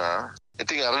දෙකක් වුණා.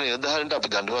 ඉතින් අර නිලධාරීන්ට අපි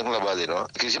දඬුවම් ලබා දෙනවා.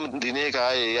 කිසිම දිනයක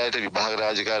ආයේ ඒ අයට විභාග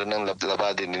රාජකාරී නම්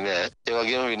ලබා දෙන්නේ නැහැ. ඒ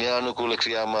වගේම විනයානුකූල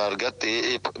ක්‍රියාමාර්ගත්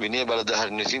ඒ විනය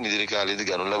බලධාරීන් විසින් ඉදිරි කාලයේදී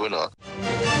ගනු ලබනවා.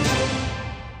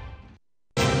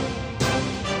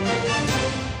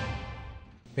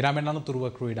 විරාමෙන් අනතුරුව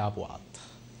ක්‍රීඩා පුවත්.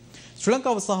 ශ්‍රී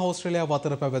ලංකාව සහ ඕස්ට්‍රේලියාව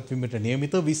අතර පැවැත්වීමට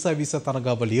නියමිත 2020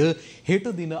 තරගාවලිය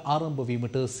හෙට දින ආරම්භ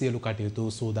වීමට සියලු කටයුතු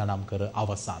සූදානම් කර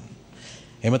අවසන්.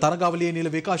 එම තරගාවලියේ නිල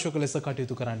විකාශක ලෙස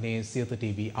කටයුතු කරන්නේ සියත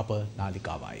ටීවී අප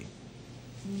නාලිකාවයි.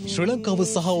 ශ්‍රී ලංකාව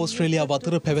සහ ඕස්ට්‍රේලියාව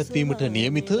අතර පැවැත්වීමට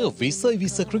නියමිත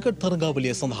 2020 ක්‍රිකට්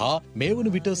තරගාවලිය සඳහා මේ වන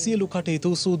විට සියලු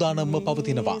කටයුතු සූදානම්ව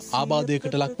පවතිනවා.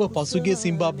 ආබාධයකට ලක්ව පසුගිය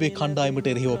සිම්බාබ්වේ කණ්ඩායමට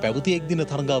එරෙහිව පැවති එක් දින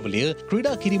තරගාවලිය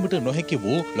ක්‍රීඩා කිරීමට නොහැකි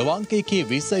වූ ලවාංකයේ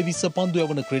 2020 පන්දු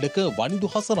යවන ක්‍රීඩක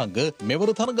වනිදු හසරංග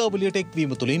මෙවර තරගාවලියට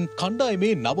එක්වීම තුළින්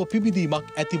කණ්ඩායමේ නව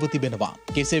පිබිදීමක් ඇතිව තිබෙනවා.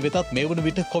 කෙසේ වෙතත් මේ වන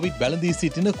විට කොවිඩ් වැළඳී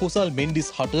සිටින කුසල්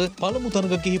මෙන්ඩිස් හට පළමු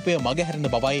තරග කිහිපය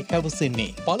මගහැරෙන බවයි පැවසෙන්නේ.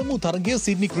 පළමු තරගය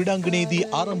සිඩ්නි ක්‍රීඩාංගණයේදී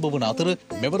ආරම්භ වන අතර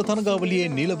මෙවර තරගාවලියේ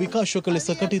නිල විකාශක ලෙස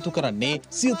කටයුතු කරන්නේ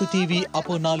සියත ටීවී අප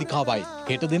නාලිකාවයි.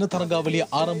 හෙට දින තරගාවලිය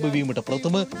ආරම්භ වීමට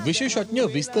ප්‍රථම විශේෂඥ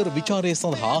විස්තර විචාරය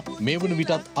සඳහා මේ වන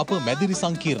විටත් අප මැදිරි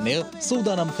සංකීර්ණය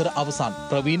සූදානම් කර අවසන්.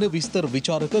 ප්‍රවීණ විස්තර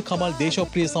විචාරක කමල්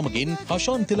දේශප්‍රිය සමගින්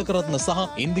හෂාන් තිලකරත්න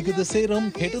සහ ඉන්දිගද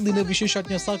සේරම් හෙට දින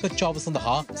විශේෂඥ සාකච්ඡාව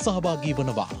සඳහා සහභාගී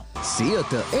වනවා.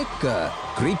 සියත එක්ක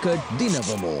ක්‍රිකට්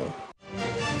දිනවමු.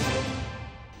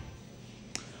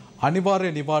 අනිවාර්ය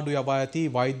නිවාඩු යවා ඇති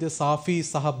වෛද්‍ය සාෆී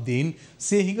සහබ්දීන්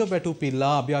සිහිඟ වැටු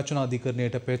පිල්ලා අභ්‍යාචන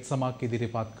අධිකරණයට පෙත්සමක්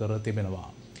ඉදිරිපත් කර තිබෙනවා.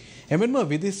 එමෙන්ම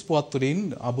විදිස් පුවත් තුළින්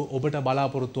ඔබට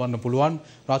බලාපොරොත්තු වන්න පුළුවන්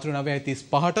රාත්‍රී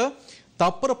 9:35ට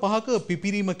තප්පර 5ක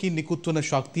පිපිරීමකින් නිකුත් වන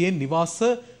ශක්තියෙන් නිවාස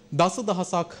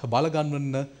දසදහසක්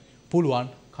බලගන්වන්න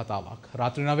පුළුවන් කතාවක්.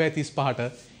 රාත්‍රී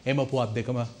 9:35ට එම පුවත්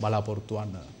දෙකම බලාපොරොත්තු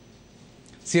වන්න.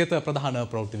 සියත ප්‍රධාන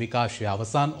ප්‍රවෘත්ති විකාශය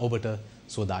අවසන්. ඔබට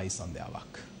සුවදායි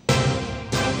සන්ධ්‍යාවක්.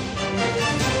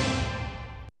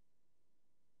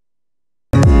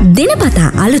 දිනපතා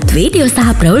අලුත් වීඩියෝ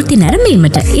සහ ප්‍රවෘත්ති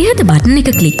නැරඹීමට ඉහත බටන් එක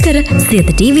ක්ලික් කර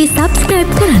සියත TV සබ්ස්ක්‍රයිබ්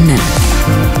කරන්න.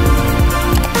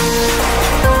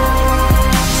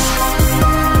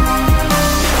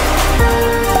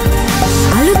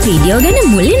 අලුත් වීඩියෝ ගැන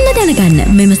මුලින්ම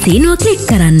දැනගන්න මෙම සීනුව ක්ලික්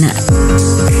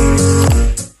කරන්න.